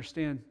want you to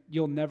understand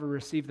you'll never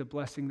receive the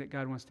blessing that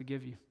God wants to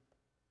give you.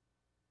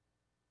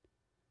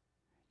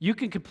 You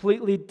can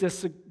completely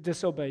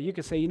disobey. You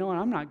can say, you know what,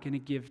 I'm not going to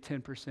give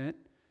 10%,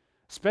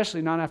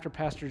 especially not after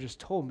Pastor just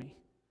told me.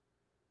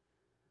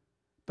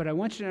 But I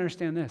want you to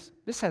understand this.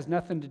 This has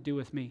nothing to do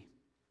with me.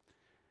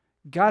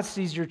 God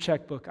sees your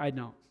checkbook. I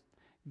don't.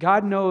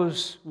 God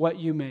knows what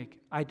you make.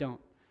 I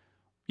don't.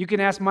 You can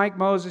ask Mike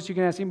Moses. You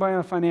can ask anybody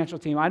on the financial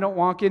team. I don't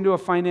walk into a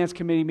finance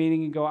committee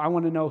meeting and go, I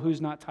want to know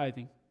who's not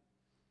tithing.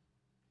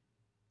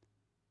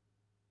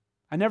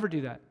 I never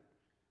do that.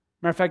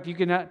 Matter of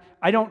fact,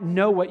 I don't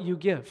know what you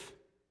give.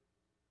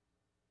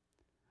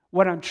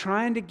 What I'm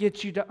trying to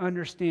get you to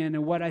understand,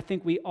 and what I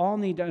think we all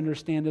need to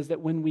understand, is that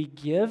when we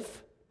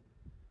give,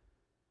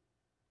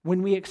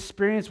 when we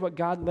experience what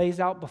God lays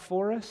out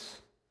before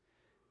us,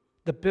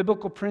 the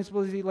biblical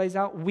principles He lays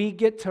out, we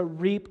get to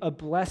reap a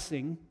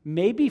blessing,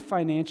 maybe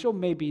financial,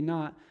 maybe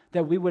not,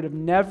 that we would have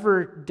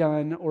never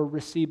done or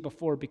received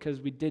before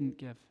because we didn't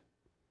give.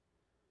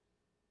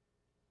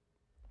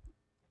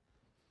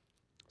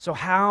 So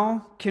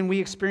how can we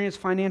experience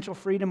financial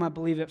freedom? I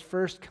believe it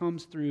first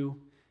comes through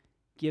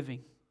giving.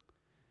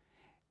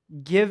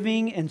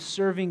 Giving and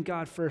serving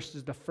God first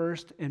is the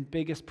first and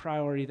biggest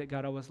priority that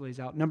God always lays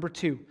out. Number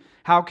 2,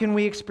 how can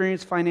we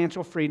experience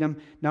financial freedom?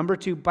 Number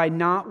 2, by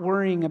not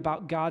worrying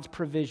about God's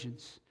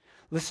provisions.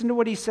 Listen to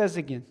what He says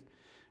again.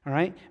 All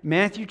right?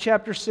 Matthew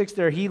chapter 6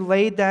 there, He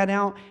laid that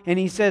out, and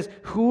He says,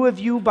 who of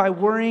you by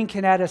worrying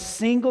can add a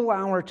single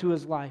hour to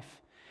his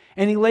life?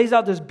 And he lays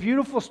out this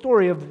beautiful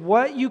story of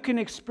what you can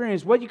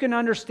experience, what you can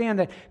understand,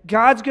 that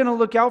God's going to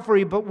look out for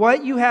you. But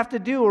what you have to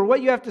do, or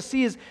what you have to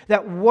see, is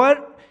that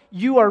what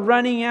you are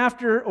running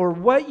after or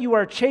what you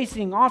are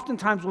chasing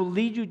oftentimes will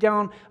lead you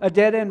down a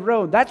dead-end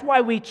road. That's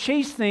why we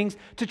chase things,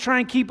 to try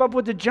and keep up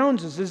with the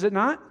Joneses, is it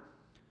not?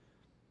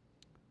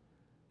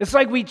 It's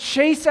like we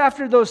chase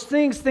after those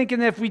things thinking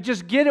that if we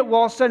just get it, we'll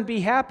all of a sudden be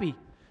happy.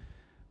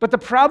 But the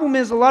problem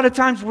is, a lot of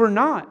times we're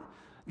not.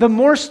 The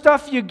more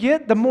stuff you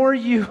get, the more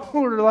you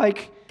are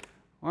like,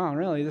 wow,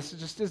 really, this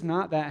just is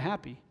not that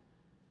happy.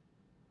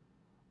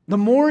 The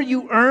more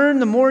you earn,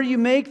 the more you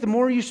make, the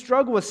more you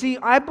struggle with. See,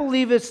 I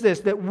believe it's this,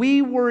 that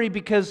we worry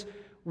because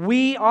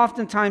we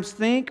oftentimes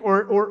think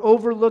or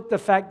overlook the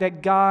fact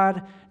that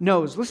God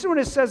knows. Listen to what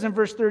it says in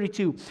verse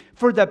 32.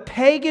 For the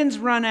pagans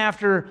run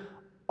after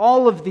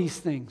all of these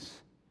things.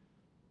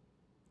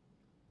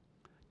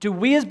 Do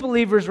we as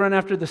believers run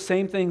after the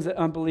same things that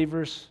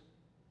unbelievers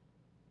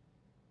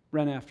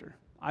run after?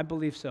 I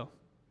believe so.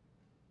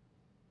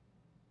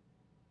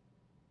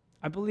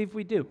 I believe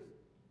we do.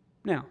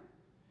 Now,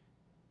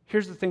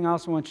 here's the thing I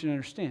also want you to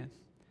understand.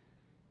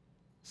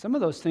 Some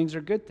of those things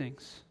are good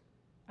things.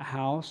 A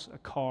house, a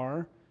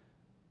car,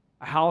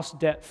 a house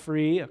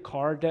debt-free, a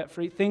car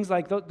debt-free, things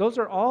like those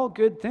are all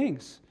good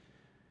things.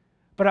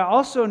 But I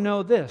also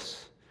know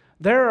this.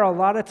 There are a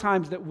lot of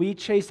times that we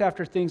chase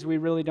after things we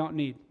really don't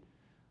need.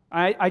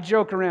 I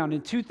joke around.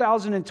 In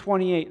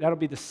 2028, that'll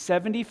be the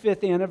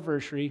 75th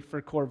anniversary for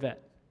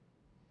Corvette.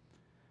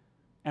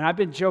 And I've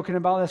been joking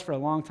about this for a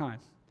long time.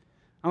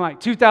 I'm like,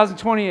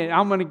 2028,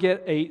 I'm going to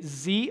get a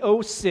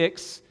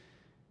Z06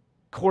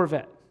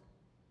 Corvette.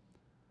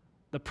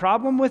 The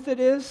problem with it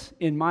is,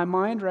 in my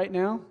mind right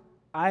now,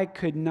 I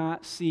could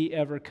not see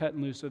ever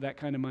cutting loose with that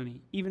kind of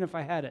money, even if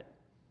I had it.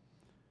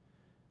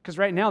 Because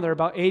right now they're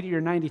about $80,000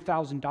 or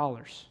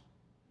 $90,000.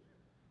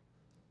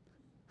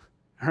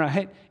 All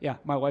right? Yeah,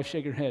 my wife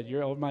shaking her head.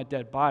 You're over my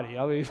dead body.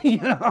 I mean,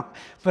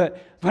 But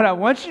I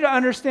want you to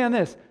understand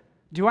this.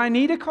 Do I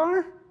need a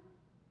car?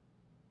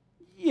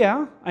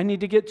 Yeah, I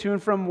need to get to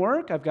and from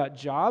work. I've got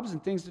jobs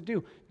and things to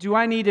do. Do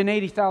I need an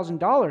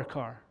 $80,000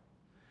 car?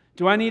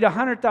 Do I need a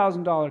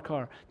 $100,000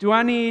 car?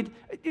 Do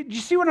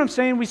you see what I'm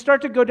saying? We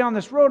start to go down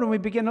this road and we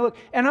begin to look.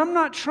 And I'm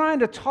not trying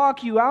to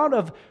talk you out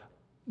of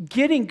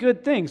getting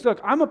good things.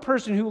 Look, I'm a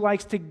person who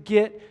likes to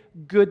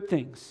get good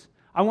things.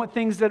 I want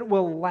things that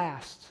will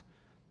last.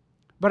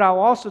 But I'll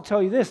also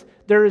tell you this,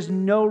 there is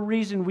no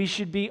reason we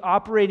should be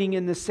operating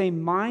in the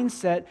same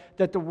mindset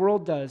that the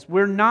world does.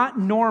 We're not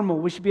normal.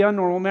 We should be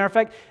unnormal. Matter of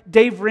fact,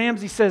 Dave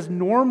Ramsey says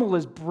normal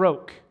is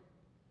broke.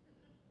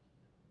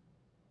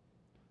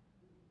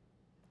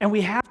 And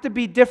we have to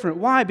be different.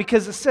 Why?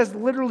 Because it says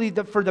literally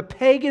that for the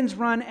pagans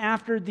run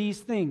after these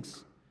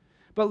things.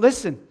 But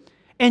listen,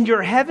 and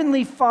your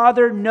heavenly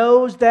Father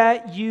knows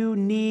that you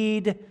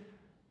need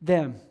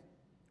them.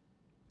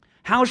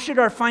 How should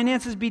our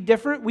finances be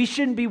different? We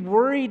shouldn't be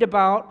worried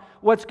about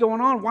what's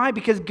going on. Why?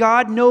 Because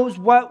God knows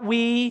what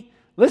we,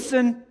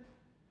 listen,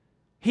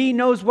 He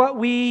knows what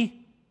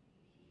we,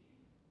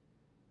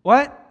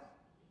 what?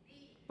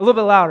 A little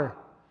bit louder.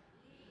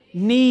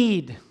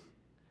 Need.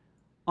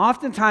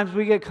 Oftentimes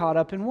we get caught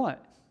up in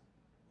what?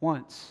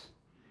 Wants.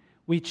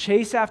 We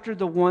chase after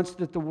the wants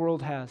that the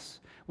world has.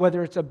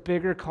 Whether it's a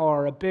bigger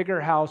car, a bigger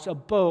house, a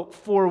boat,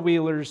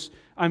 four-wheelers,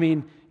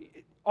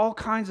 all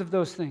kinds of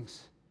those things.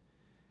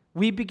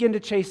 We begin to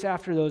chase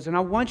after those. And I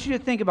want you to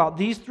think about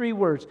these three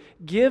words.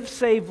 Give,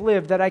 save,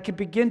 live. That I can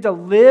begin to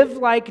live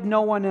like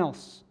no one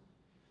else.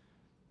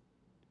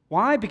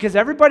 Why? Because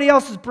everybody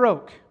else is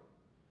broke.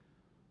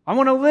 I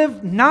want to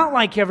live not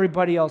like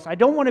everybody else. I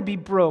don't want to be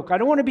broke. I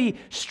don't want to be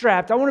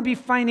strapped. I want to be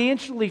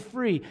financially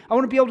free. I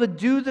want to be able to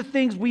do the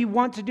things we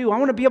want to do. I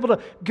want to be able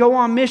to go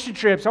on mission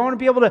trips. I want to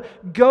be able to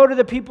go to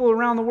the people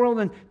around the world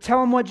and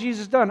tell them what Jesus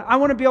has done. I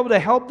want to be able to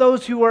help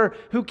those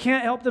who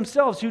can't help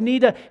themselves, who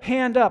need a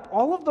hand up.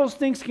 All of those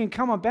things can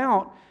come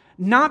about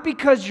not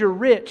because you're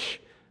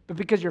rich, but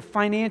because you're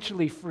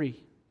financially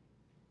free.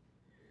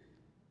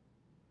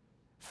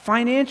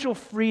 Financial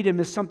freedom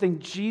is something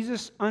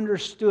Jesus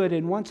understood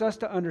and wants us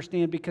to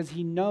understand because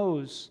He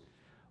knows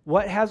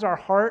what has our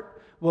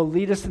heart will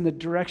lead us in the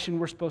direction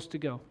we're supposed to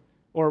go,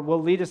 or will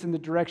lead us in the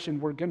direction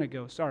we're going to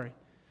go,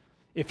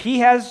 If He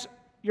has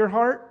your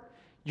heart,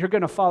 you're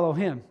going to follow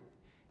Him.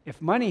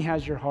 If money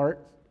has your heart,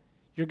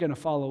 you're going to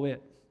follow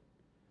it.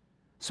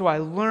 So I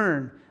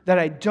learn that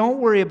I don't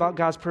worry about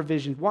God's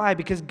provision. Why?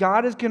 Because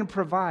God is going to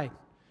provide.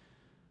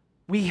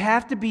 We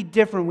have to be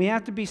different. We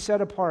have to be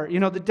set apart.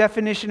 The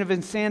definition of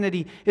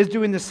insanity is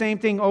doing the same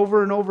thing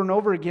over and over and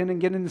over again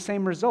and getting the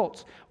same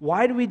results.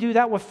 Why do we do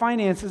that with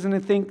finances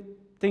and think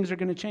things are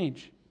going to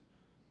change?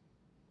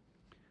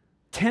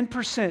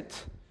 10%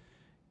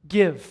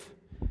 give.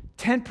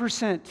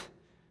 10%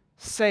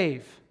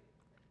 save.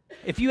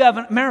 If you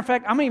have, matter of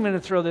fact, I'm even going to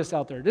throw this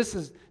out there. This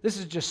is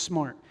just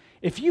smart.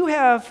 If you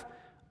have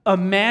a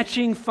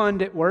matching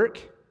fund at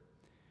work,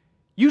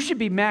 you should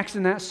be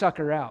maxing that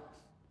sucker out.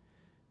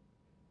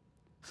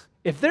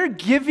 If they're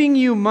giving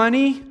you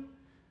money,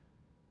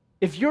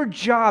 if your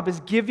job is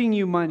giving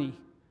you money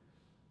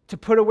to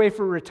put away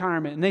for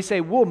retirement, and they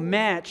say, we'll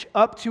match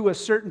up to a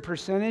certain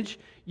percentage,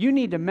 you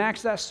need to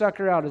max that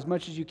sucker out as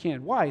much as you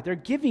can. Why? They're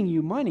giving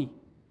you money.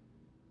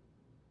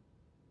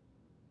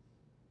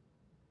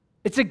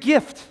 It's a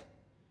gift.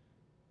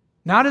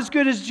 Not as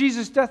good as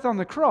Jesus' death on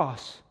the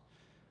cross,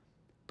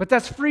 but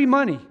that's free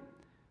money.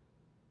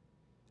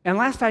 And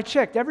last I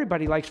checked,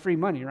 everybody likes free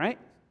money, right?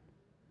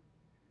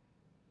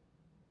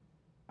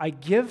 I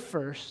give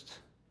first,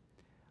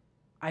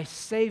 I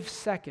save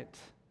second.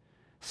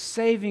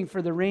 Saving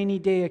for the rainy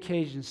day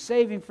occasions,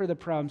 saving for the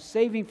problems,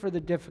 saving for the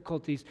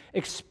difficulties,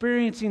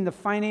 experiencing the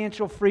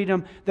financial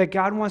freedom that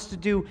God wants to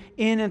do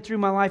in and through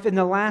my life. And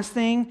the last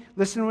thing,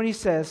 listen to what he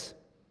says.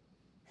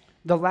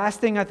 The last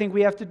thing I think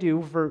we have to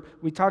do,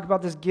 we talk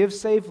about this give,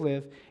 save,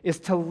 live, is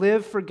to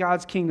live for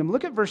God's kingdom.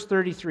 Look at verse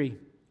 33.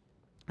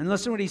 And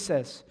listen to what he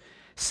says.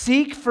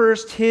 Seek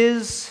first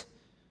his,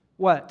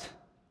 what?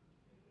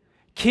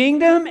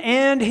 Kingdom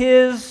and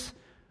his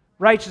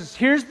righteousness.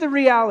 Here's the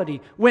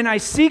reality. When I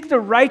seek the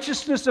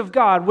righteousness of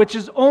God, which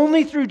is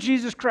only through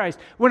Jesus Christ,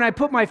 when I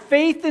put my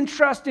faith and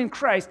trust in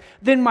Christ,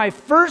 then my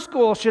first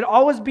goal should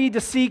always be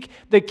to seek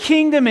the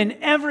kingdom in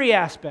every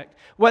aspect,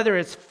 whether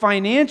it's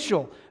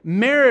financial,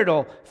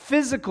 marital,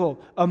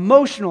 physical,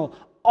 emotional,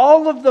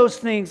 all of those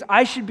things.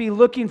 I should be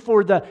looking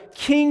for the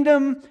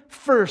kingdom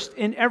first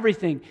in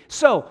everything.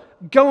 So,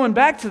 going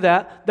back to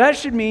that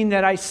should mean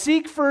that I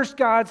seek first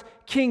God's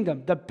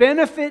kingdom. The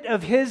benefit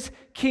of his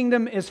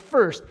kingdom is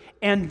first.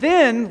 And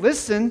then,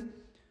 listen,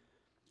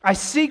 I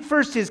seek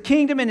first his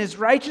kingdom and his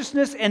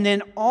righteousness, and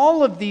then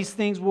all of these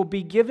things will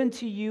be given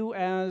to you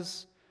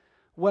as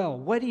well.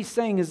 What he's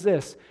saying is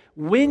this: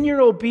 when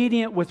you're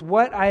obedient with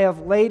what I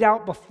have laid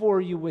out before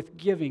you with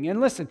giving,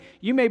 and listen,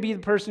 you may be the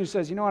person who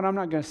says, you know what, I'm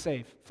not going to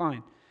save.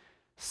 Fine.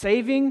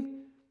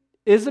 Saving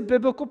is a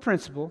biblical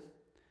principle.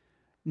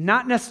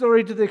 Not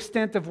necessarily to the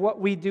extent of what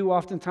we do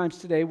oftentimes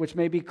today, which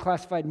may be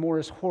classified more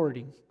as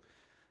hoarding.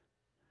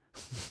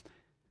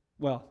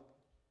 Well,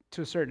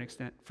 to a certain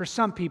extent. For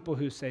some people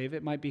who save,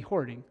 it might be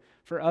hoarding.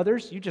 For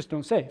others, you just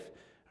don't save.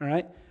 All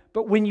right?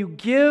 But when you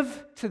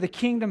give to the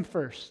kingdom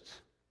first,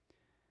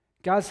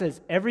 God says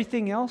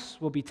everything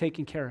else will be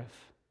taken care of.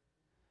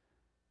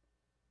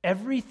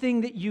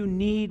 Everything that you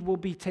need will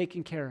be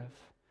taken care of.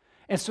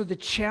 And so the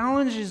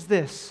challenge is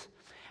this: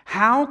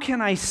 how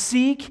can I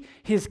seek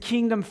his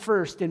kingdom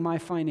first in my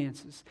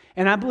finances?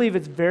 And I believe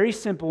it's very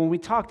simple when we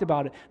talked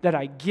about it, that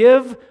I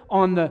give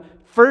on the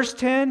first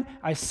 10,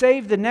 I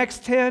save the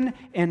next 10,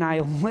 and I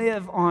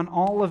live on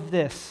all of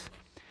this.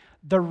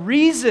 The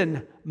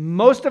reason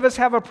most of us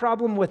have a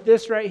problem with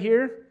this right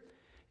here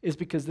is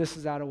because this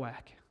is out of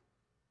whack.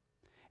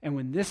 And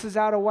when this is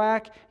out of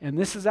whack, and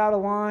this is out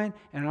of line,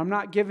 and I'm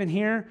not giving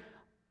here,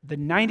 the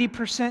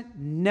 90%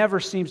 never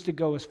seems to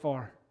go as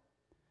far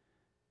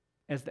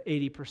as the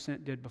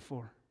 80% did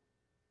before.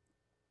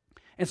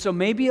 And so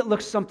maybe it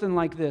looks something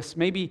like this.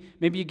 Maybe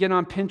you get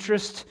on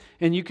Pinterest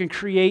and you can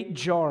create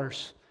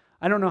jars.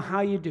 I don't know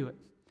how you do it.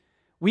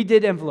 We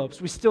did envelopes.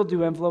 We still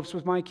do envelopes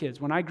with my kids.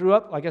 When I grew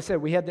up, like I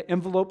said, we had the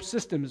envelope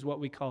system is what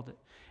we called it.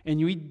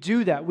 And we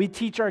do that. We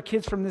teach our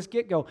kids from this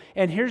get-go.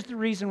 And here's the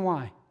reason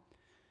why.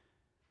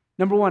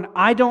 Number one,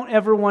 I don't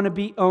ever want to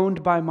be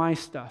owned by my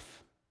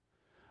stuff.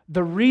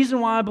 The reason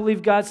why I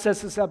believe God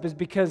sets this up is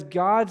because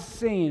God's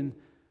saying,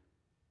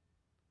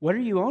 what are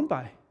you owned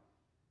by?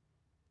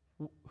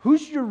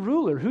 Who's your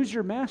ruler? Who's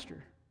your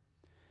master?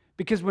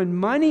 Because when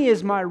money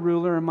is my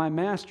ruler and my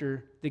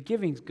master, the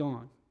giving's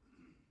gone.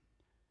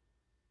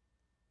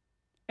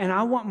 And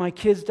I want my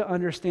kids to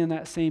understand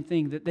that same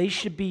thing, that they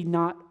should be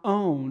not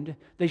owned.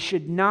 They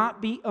should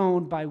not be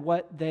owned by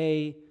what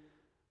they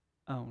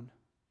own.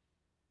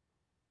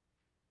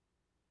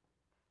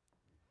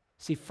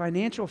 See,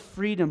 financial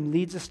freedom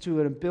leads us to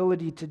an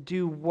ability to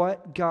do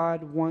what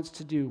God wants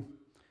to do.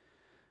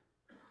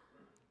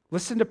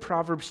 Listen to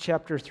Proverbs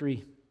chapter 3.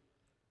 It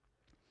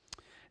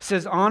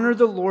says, honor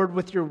the Lord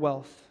with your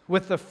wealth,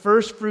 with the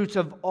first fruits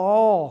of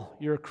all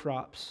your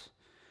crops.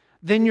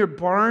 Then your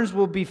barns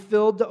will be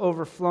filled to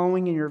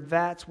overflowing, and your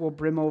vats will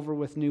brim over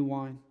with new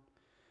wine.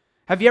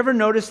 Have you ever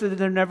noticed that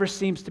there never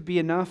seems to be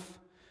enough?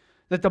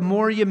 That the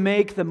more you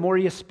make, the more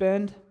you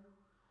spend?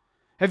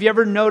 Have you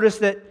ever noticed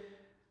that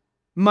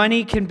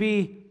money can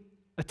be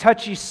a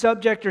touchy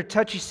subject or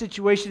touchy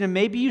situation, and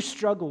maybe you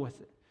struggle with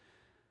it?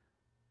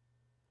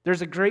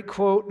 There's a great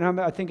quote,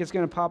 and I think it's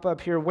going to pop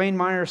up here. Wayne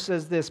Meyer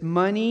says this: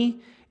 money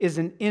is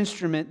an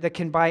instrument that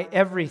can buy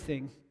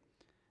everything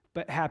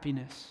but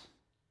happiness.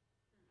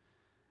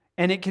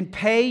 And it can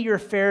pay your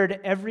fare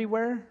to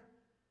everywhere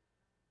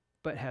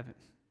but heaven.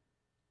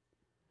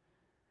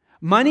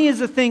 Money is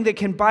a thing that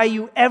can buy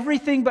you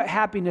everything but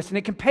happiness, and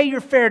it can pay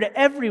your fare to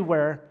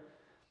everywhere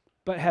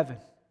but heaven.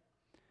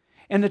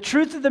 And the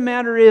truth of the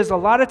matter is, a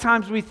lot of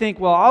times we think,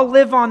 well, I'll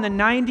live on the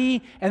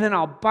 90 and then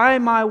I'll buy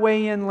my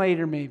way in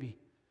later maybe.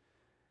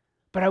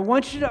 But I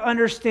want you to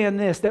understand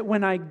this, that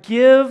when I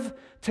give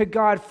to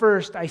God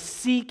first, I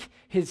seek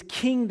His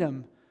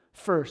kingdom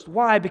first.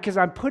 Why? Because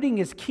I'm putting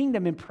His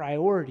kingdom in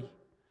priority.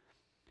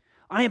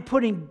 I am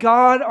putting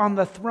God on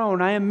the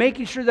throne. I am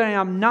making sure that I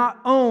am not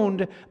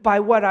owned by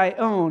what I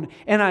own.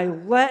 And I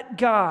let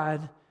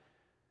God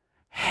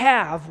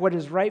have what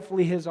is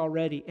rightfully His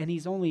already. And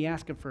He's only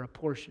asking for a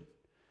portion.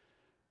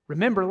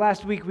 Remember,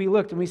 last week we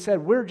looked and we said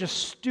we're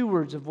just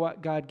stewards of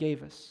what God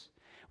gave us.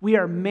 We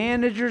are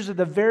managers of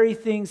the very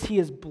things He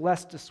has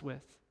blessed us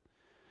with.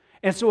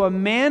 And so a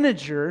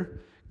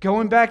manager,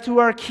 going back to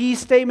our key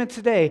statement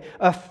today,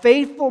 a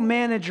faithful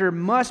manager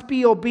must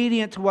be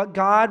obedient to what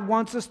God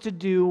wants us to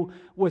do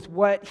with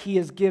what He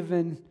has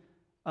given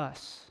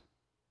us.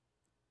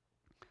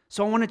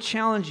 So I want to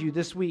challenge you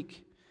this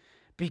week,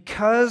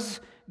 because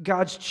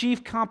God's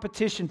chief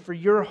competition for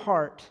your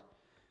heart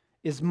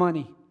is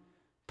money,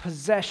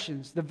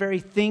 possessions, the very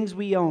things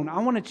we own. I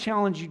want to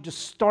challenge you to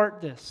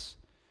start this.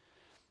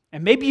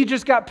 And maybe you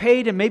just got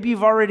paid and maybe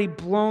you've already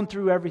blown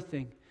through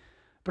everything.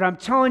 But I'm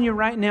telling you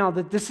right now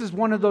that this is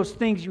one of those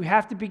things you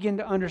have to begin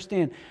to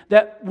understand.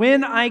 That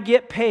when I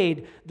get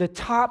paid, the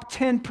top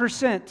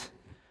 10%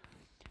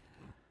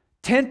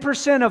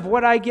 of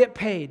what I get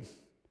paid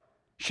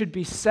should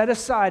be set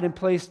aside and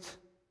placed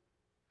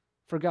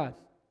for God.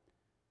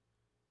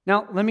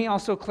 Now, let me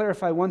also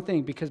clarify one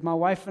thing, because my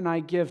wife and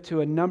I give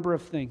to a number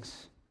of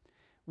things.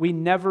 We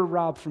never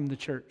rob from the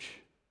church.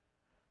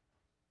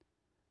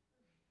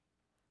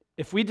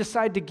 If we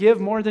decide to give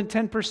more than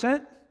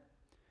 10%,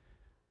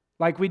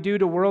 like we do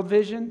to World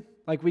Vision,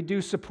 like we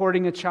do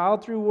supporting a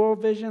child through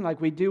World Vision,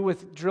 like we do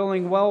with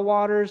drilling well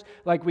waters,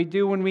 like we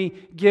do when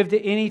we give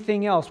to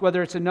anything else,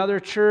 whether it's another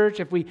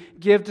church, if we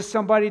give to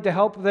somebody to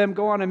help them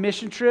go on a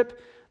mission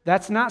trip,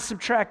 that's not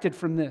subtracted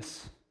from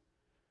this.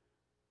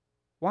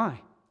 Why?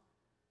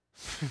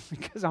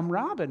 Because I'm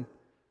robbing.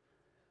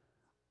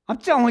 I'm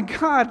telling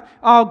God,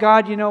 oh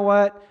God, you know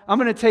what? I'm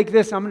going to take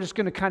this, I'm just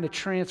going to kind of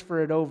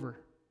transfer it over.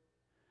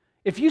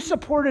 If you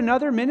support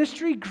another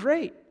ministry,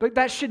 great, but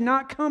that should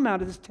not come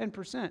out of this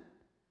 10%.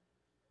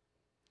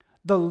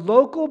 The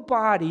local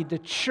body, the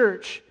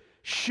church,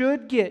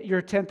 should get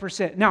your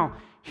 10%. Now,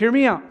 hear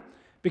me out,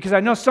 because I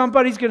know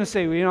somebody's going to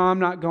say, well, I'm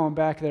not going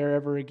back there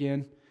ever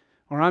again,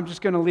 or I'm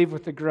just going to leave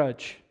with a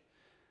grudge.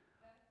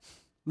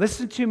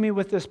 Listen to me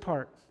with this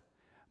part.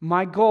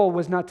 My goal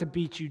was not to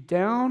beat you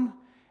down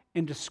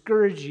and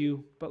discourage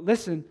you, but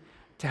listen,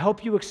 to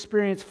help you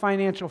experience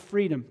financial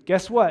freedom.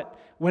 Guess what?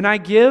 When I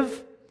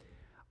give,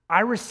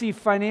 I receive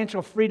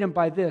financial freedom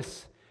by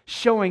this,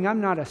 showing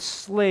I'm not a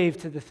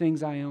slave to the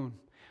things I own.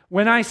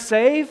 When I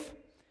save,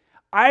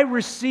 I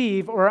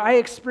receive or I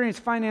experience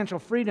financial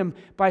freedom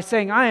by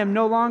saying I am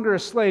no longer a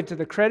slave to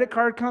the credit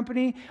card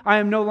company. I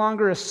am no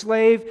longer a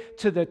slave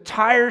to the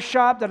tire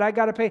shop that I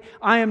got to pay.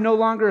 I am no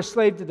longer a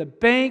slave to the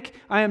bank.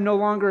 I am no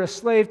longer a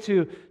slave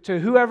to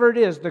whoever it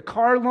is, the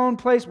car loan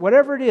place,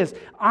 whatever it is.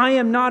 I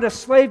am not a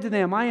slave to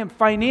them. I am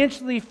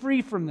financially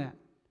free from that.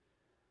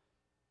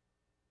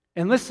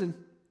 And listen,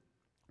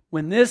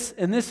 when this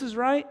is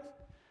right,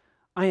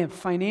 I am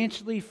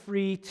financially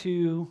free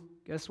to,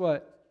 guess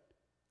what?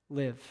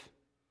 Live.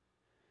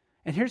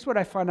 And here's what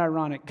I find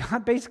ironic.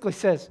 God basically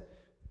says,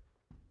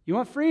 you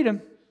want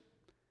freedom?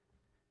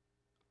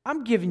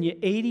 I'm giving you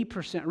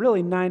 80%,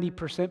 really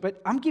 90%,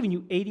 but I'm giving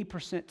you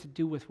 80% to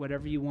do with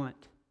whatever you want.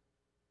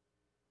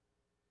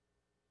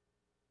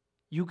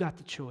 You got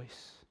the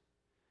choice.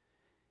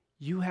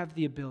 You have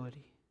the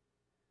ability.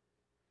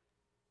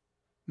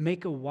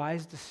 Make a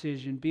wise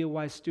decision. Be a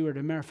wise steward.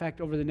 As a matter of fact,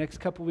 over the next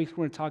couple of weeks,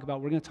 we're going to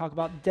talk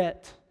about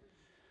debt.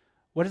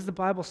 What does the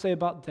Bible say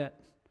about debt?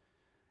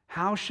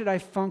 How should I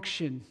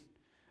function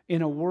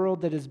in a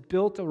world that is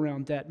built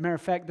around debt? Matter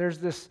of fact, there's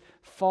this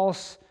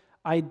false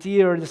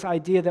idea, or this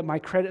idea that my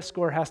credit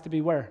score has to be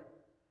where?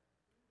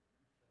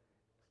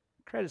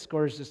 Credit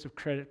score is just a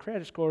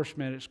credit score,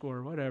 schmetic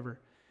score, whatever.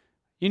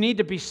 You need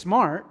to be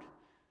smart,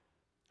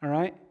 all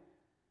right?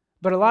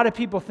 But a lot of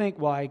people think,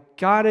 well, I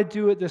got to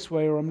do it this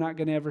way or I'm not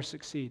going to ever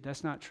succeed.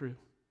 That's not true.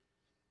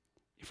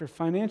 If you're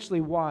financially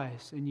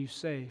wise and you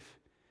save,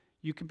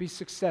 you can be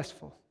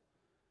successful.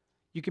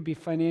 You can be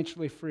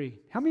financially free.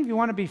 How many of you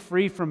want to be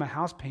free from a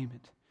house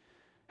payment?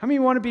 How many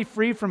of you want to be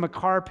free from a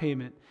car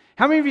payment?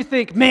 How many of you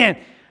think, man,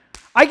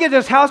 I get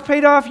this house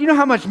paid off, you know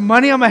how much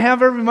money I'm going to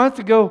have every month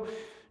to go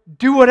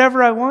do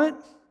whatever I want?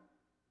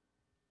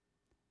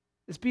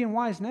 It's being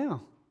wise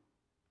now.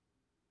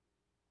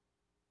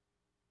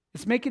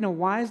 It's making a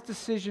wise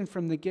decision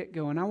from the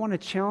get-go. And I want to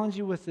challenge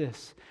you with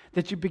this,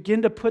 that you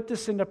begin to put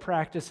this into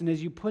practice. And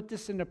as you put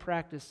this into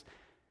practice,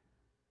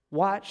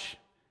 watch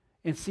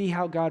and see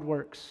how God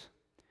works.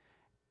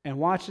 And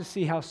watch and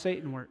see how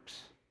Satan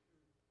works.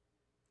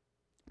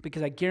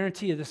 Because I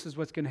guarantee you this is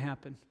what's going to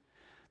happen.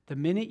 The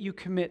minute you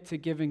commit to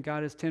giving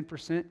God his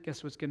 10%,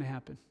 guess what's going to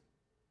happen?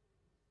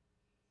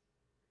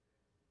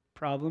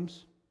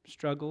 Problems,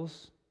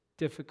 struggles,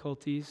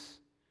 difficulties,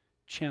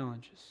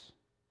 challenges.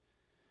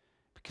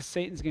 Because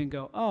Satan's going to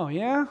go, oh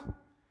yeah?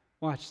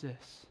 Watch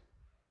this.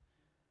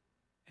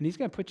 And he's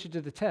going to put you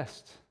to the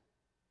test.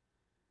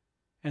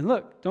 And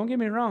look, don't get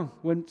me wrong.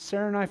 When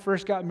Sarah and I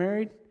first got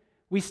married,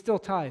 we still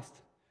tithed.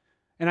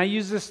 And I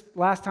used this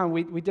last time.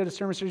 We did a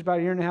sermon series about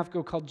a year and a half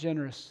ago called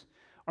Generous.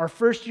 Our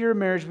first year of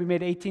marriage, we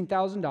made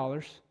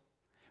 $18,000.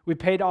 We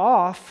paid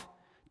off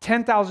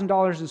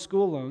 $10,000 in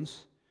school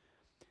loans.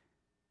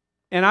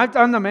 And I've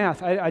done the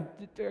math. I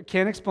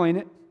can't explain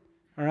it.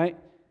 All right?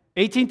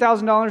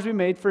 $18,000 we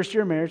made first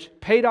year of marriage,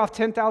 paid off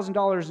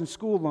 $10,000 in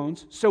school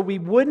loans, so we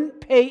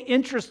wouldn't pay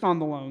interest on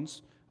the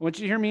loans. I want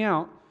you to hear me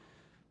out.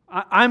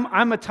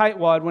 I'm a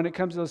tightwad when it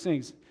comes to those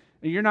things.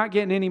 You're not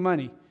getting any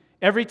money.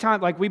 Every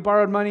time, like we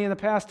borrowed money in the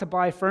past to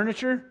buy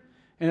furniture,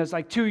 and it's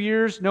like 2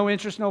 years, no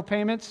interest, no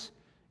payments.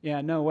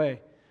 Yeah, no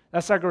way.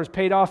 That sucker was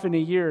paid off in a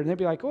year. And they'd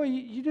be like, oh,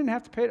 you didn't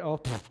have to pay it. Oh,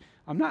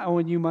 I'm not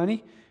owing you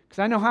money because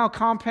I know how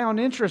compound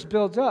interest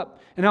builds up.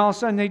 And all of a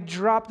sudden they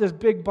drop this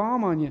big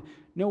bomb on you.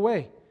 No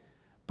way.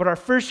 But our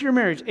first year of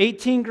marriage,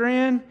 18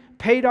 grand,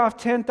 paid off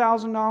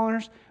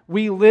 $10,000.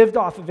 We lived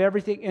off of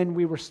everything and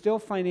we were still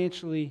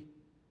financially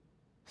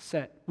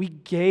set. We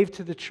gave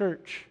to the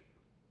church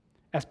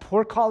as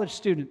poor college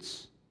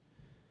students.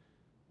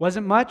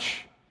 Wasn't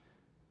much,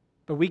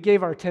 but we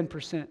gave our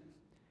 10%.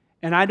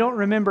 And I don't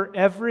remember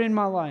ever in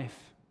my life,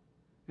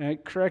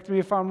 and correct me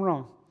if I'm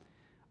wrong,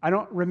 I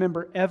don't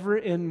remember ever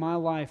in my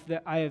life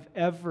that I have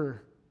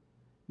ever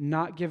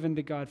not given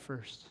to God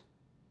first.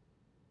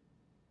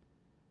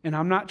 And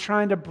I'm not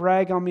trying to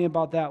brag on me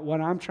about that. What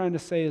I'm trying to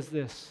say is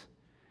this.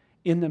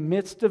 In the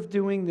midst of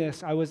doing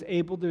this, I was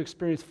able to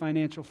experience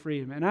financial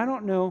freedom. And I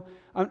don't know,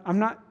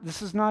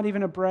 this is not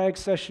even a brag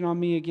session on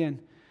me again,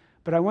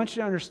 but I want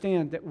you to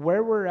understand that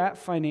where we're at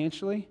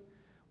financially,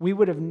 we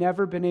would have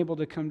never been able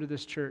to come to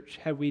this church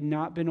had we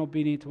not been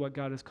obedient to what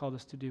God has called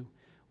us to do.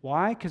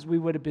 Why? Because we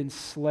would have been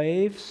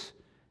slaves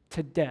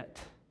to debt.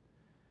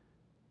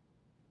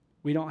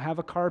 We don't have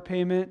a car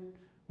payment.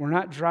 We're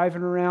not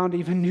driving around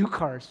even new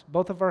cars.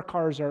 Both of our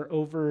cars are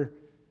over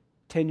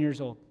 10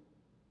 years old.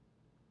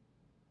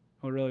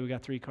 Oh, really? We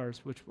got 3 cars,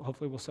 which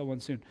hopefully we'll sell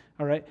one soon.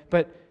 All right?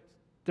 But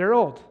they're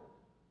old.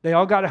 They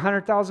all got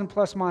 100,000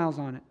 plus miles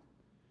on it.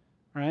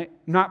 All right?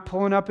 Not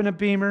pulling up in a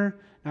Beamer,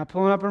 not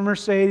pulling up in a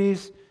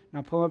Mercedes,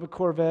 not pulling up a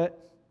Corvette.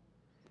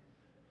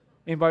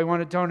 Anybody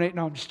want to donate?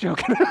 No, I'm just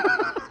joking.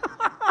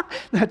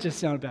 That just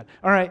sounded bad.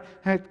 All right,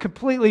 I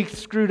completely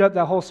screwed up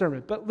that whole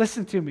sermon. But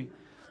listen to me.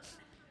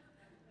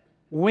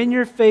 When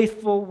you're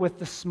faithful with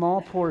the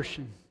small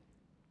portion,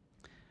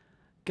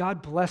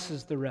 God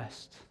blesses the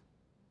rest.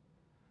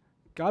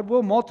 God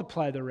will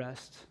multiply the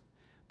rest.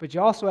 But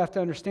you also have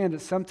to understand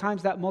that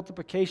sometimes that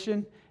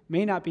multiplication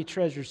may not be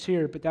treasures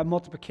here, but that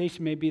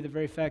multiplication may be the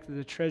very fact that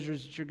the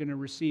treasures that you're going to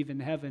receive in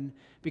heaven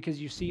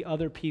because you see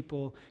other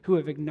people who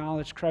have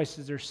acknowledged Christ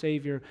as their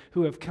Savior,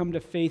 who have come to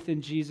faith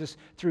in Jesus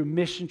through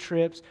mission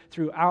trips,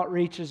 through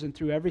outreaches, and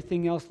through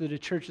everything else that a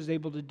church is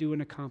able to do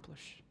and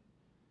accomplish.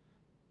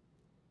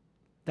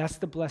 That's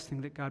the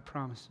blessing that God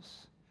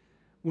promises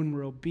when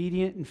we're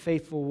obedient and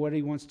faithful what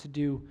He wants to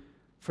do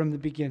from the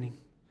beginning.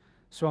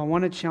 So I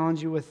want to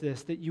challenge you with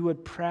this, that you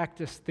would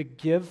practice the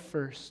give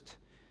first,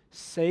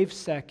 save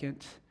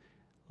second,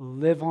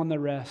 live on the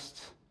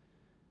rest.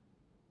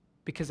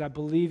 Because I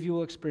believe you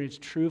will experience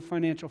true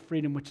financial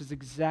freedom, which is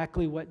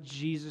exactly what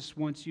Jesus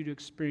wants you to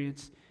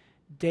experience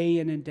day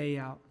in and day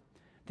out.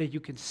 That you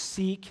can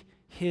seek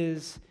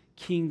His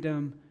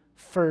kingdom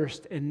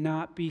first and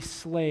not be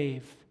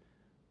slave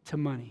to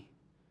money.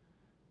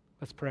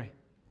 Let's pray.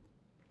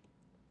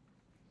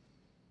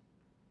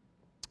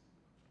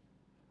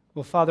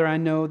 Well, Father, I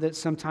know that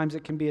sometimes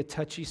it can be a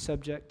touchy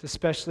subject,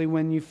 especially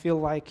when you feel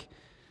like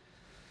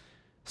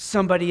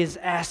somebody is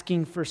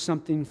asking for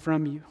something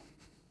from you.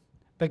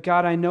 But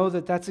God, I know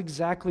that that's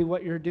exactly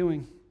what you're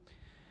doing.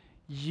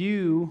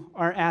 You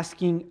are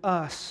asking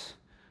us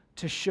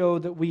to show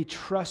that we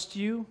trust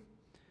you,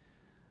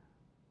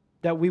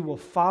 that we will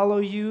follow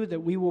you,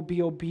 that we will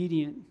be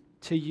obedient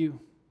to you.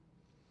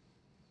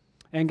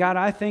 And God,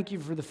 I thank you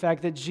for the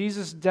fact that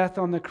Jesus' death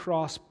on the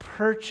cross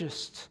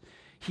purchased,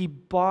 He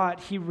bought,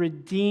 He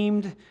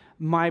redeemed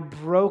my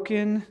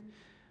broken,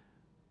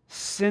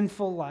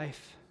 sinful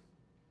life.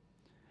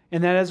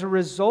 And that as a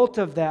result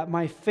of that,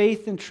 my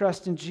faith and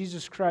trust in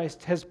Jesus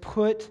Christ has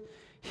put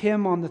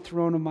Him on the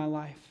throne of my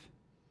life.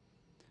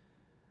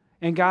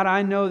 And God,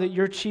 I know that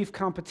your chief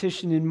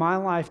competition in my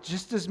life,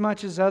 just as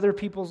much as other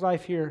people's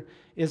life here,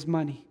 is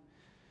money.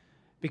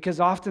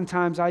 Because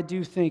oftentimes I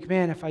do think,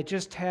 man, if I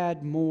just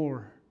had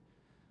more,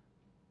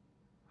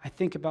 I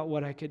think about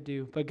what I could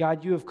do. But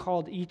God, you have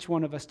called each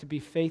one of us to be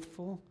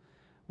faithful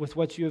with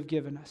what you have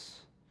given us.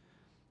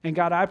 And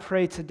God, I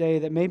pray today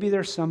that maybe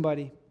there's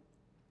somebody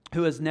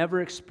who has never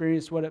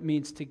experienced what it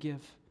means to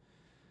give.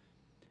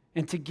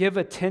 And to give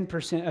a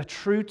 10%, a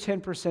true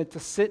 10%, to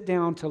sit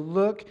down, to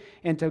look,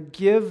 and to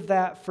give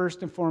that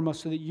first and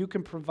foremost so that you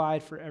can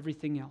provide for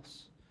everything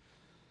else.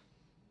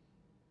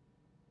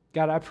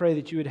 God, I pray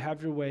that you would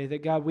have your way,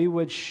 that God, we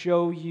would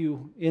show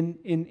you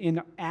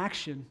in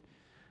action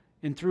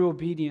and through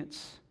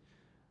obedience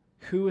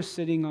who is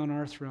sitting on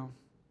our throne.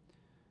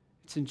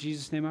 It's in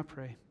Jesus' name I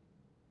pray.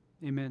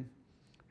 Amen.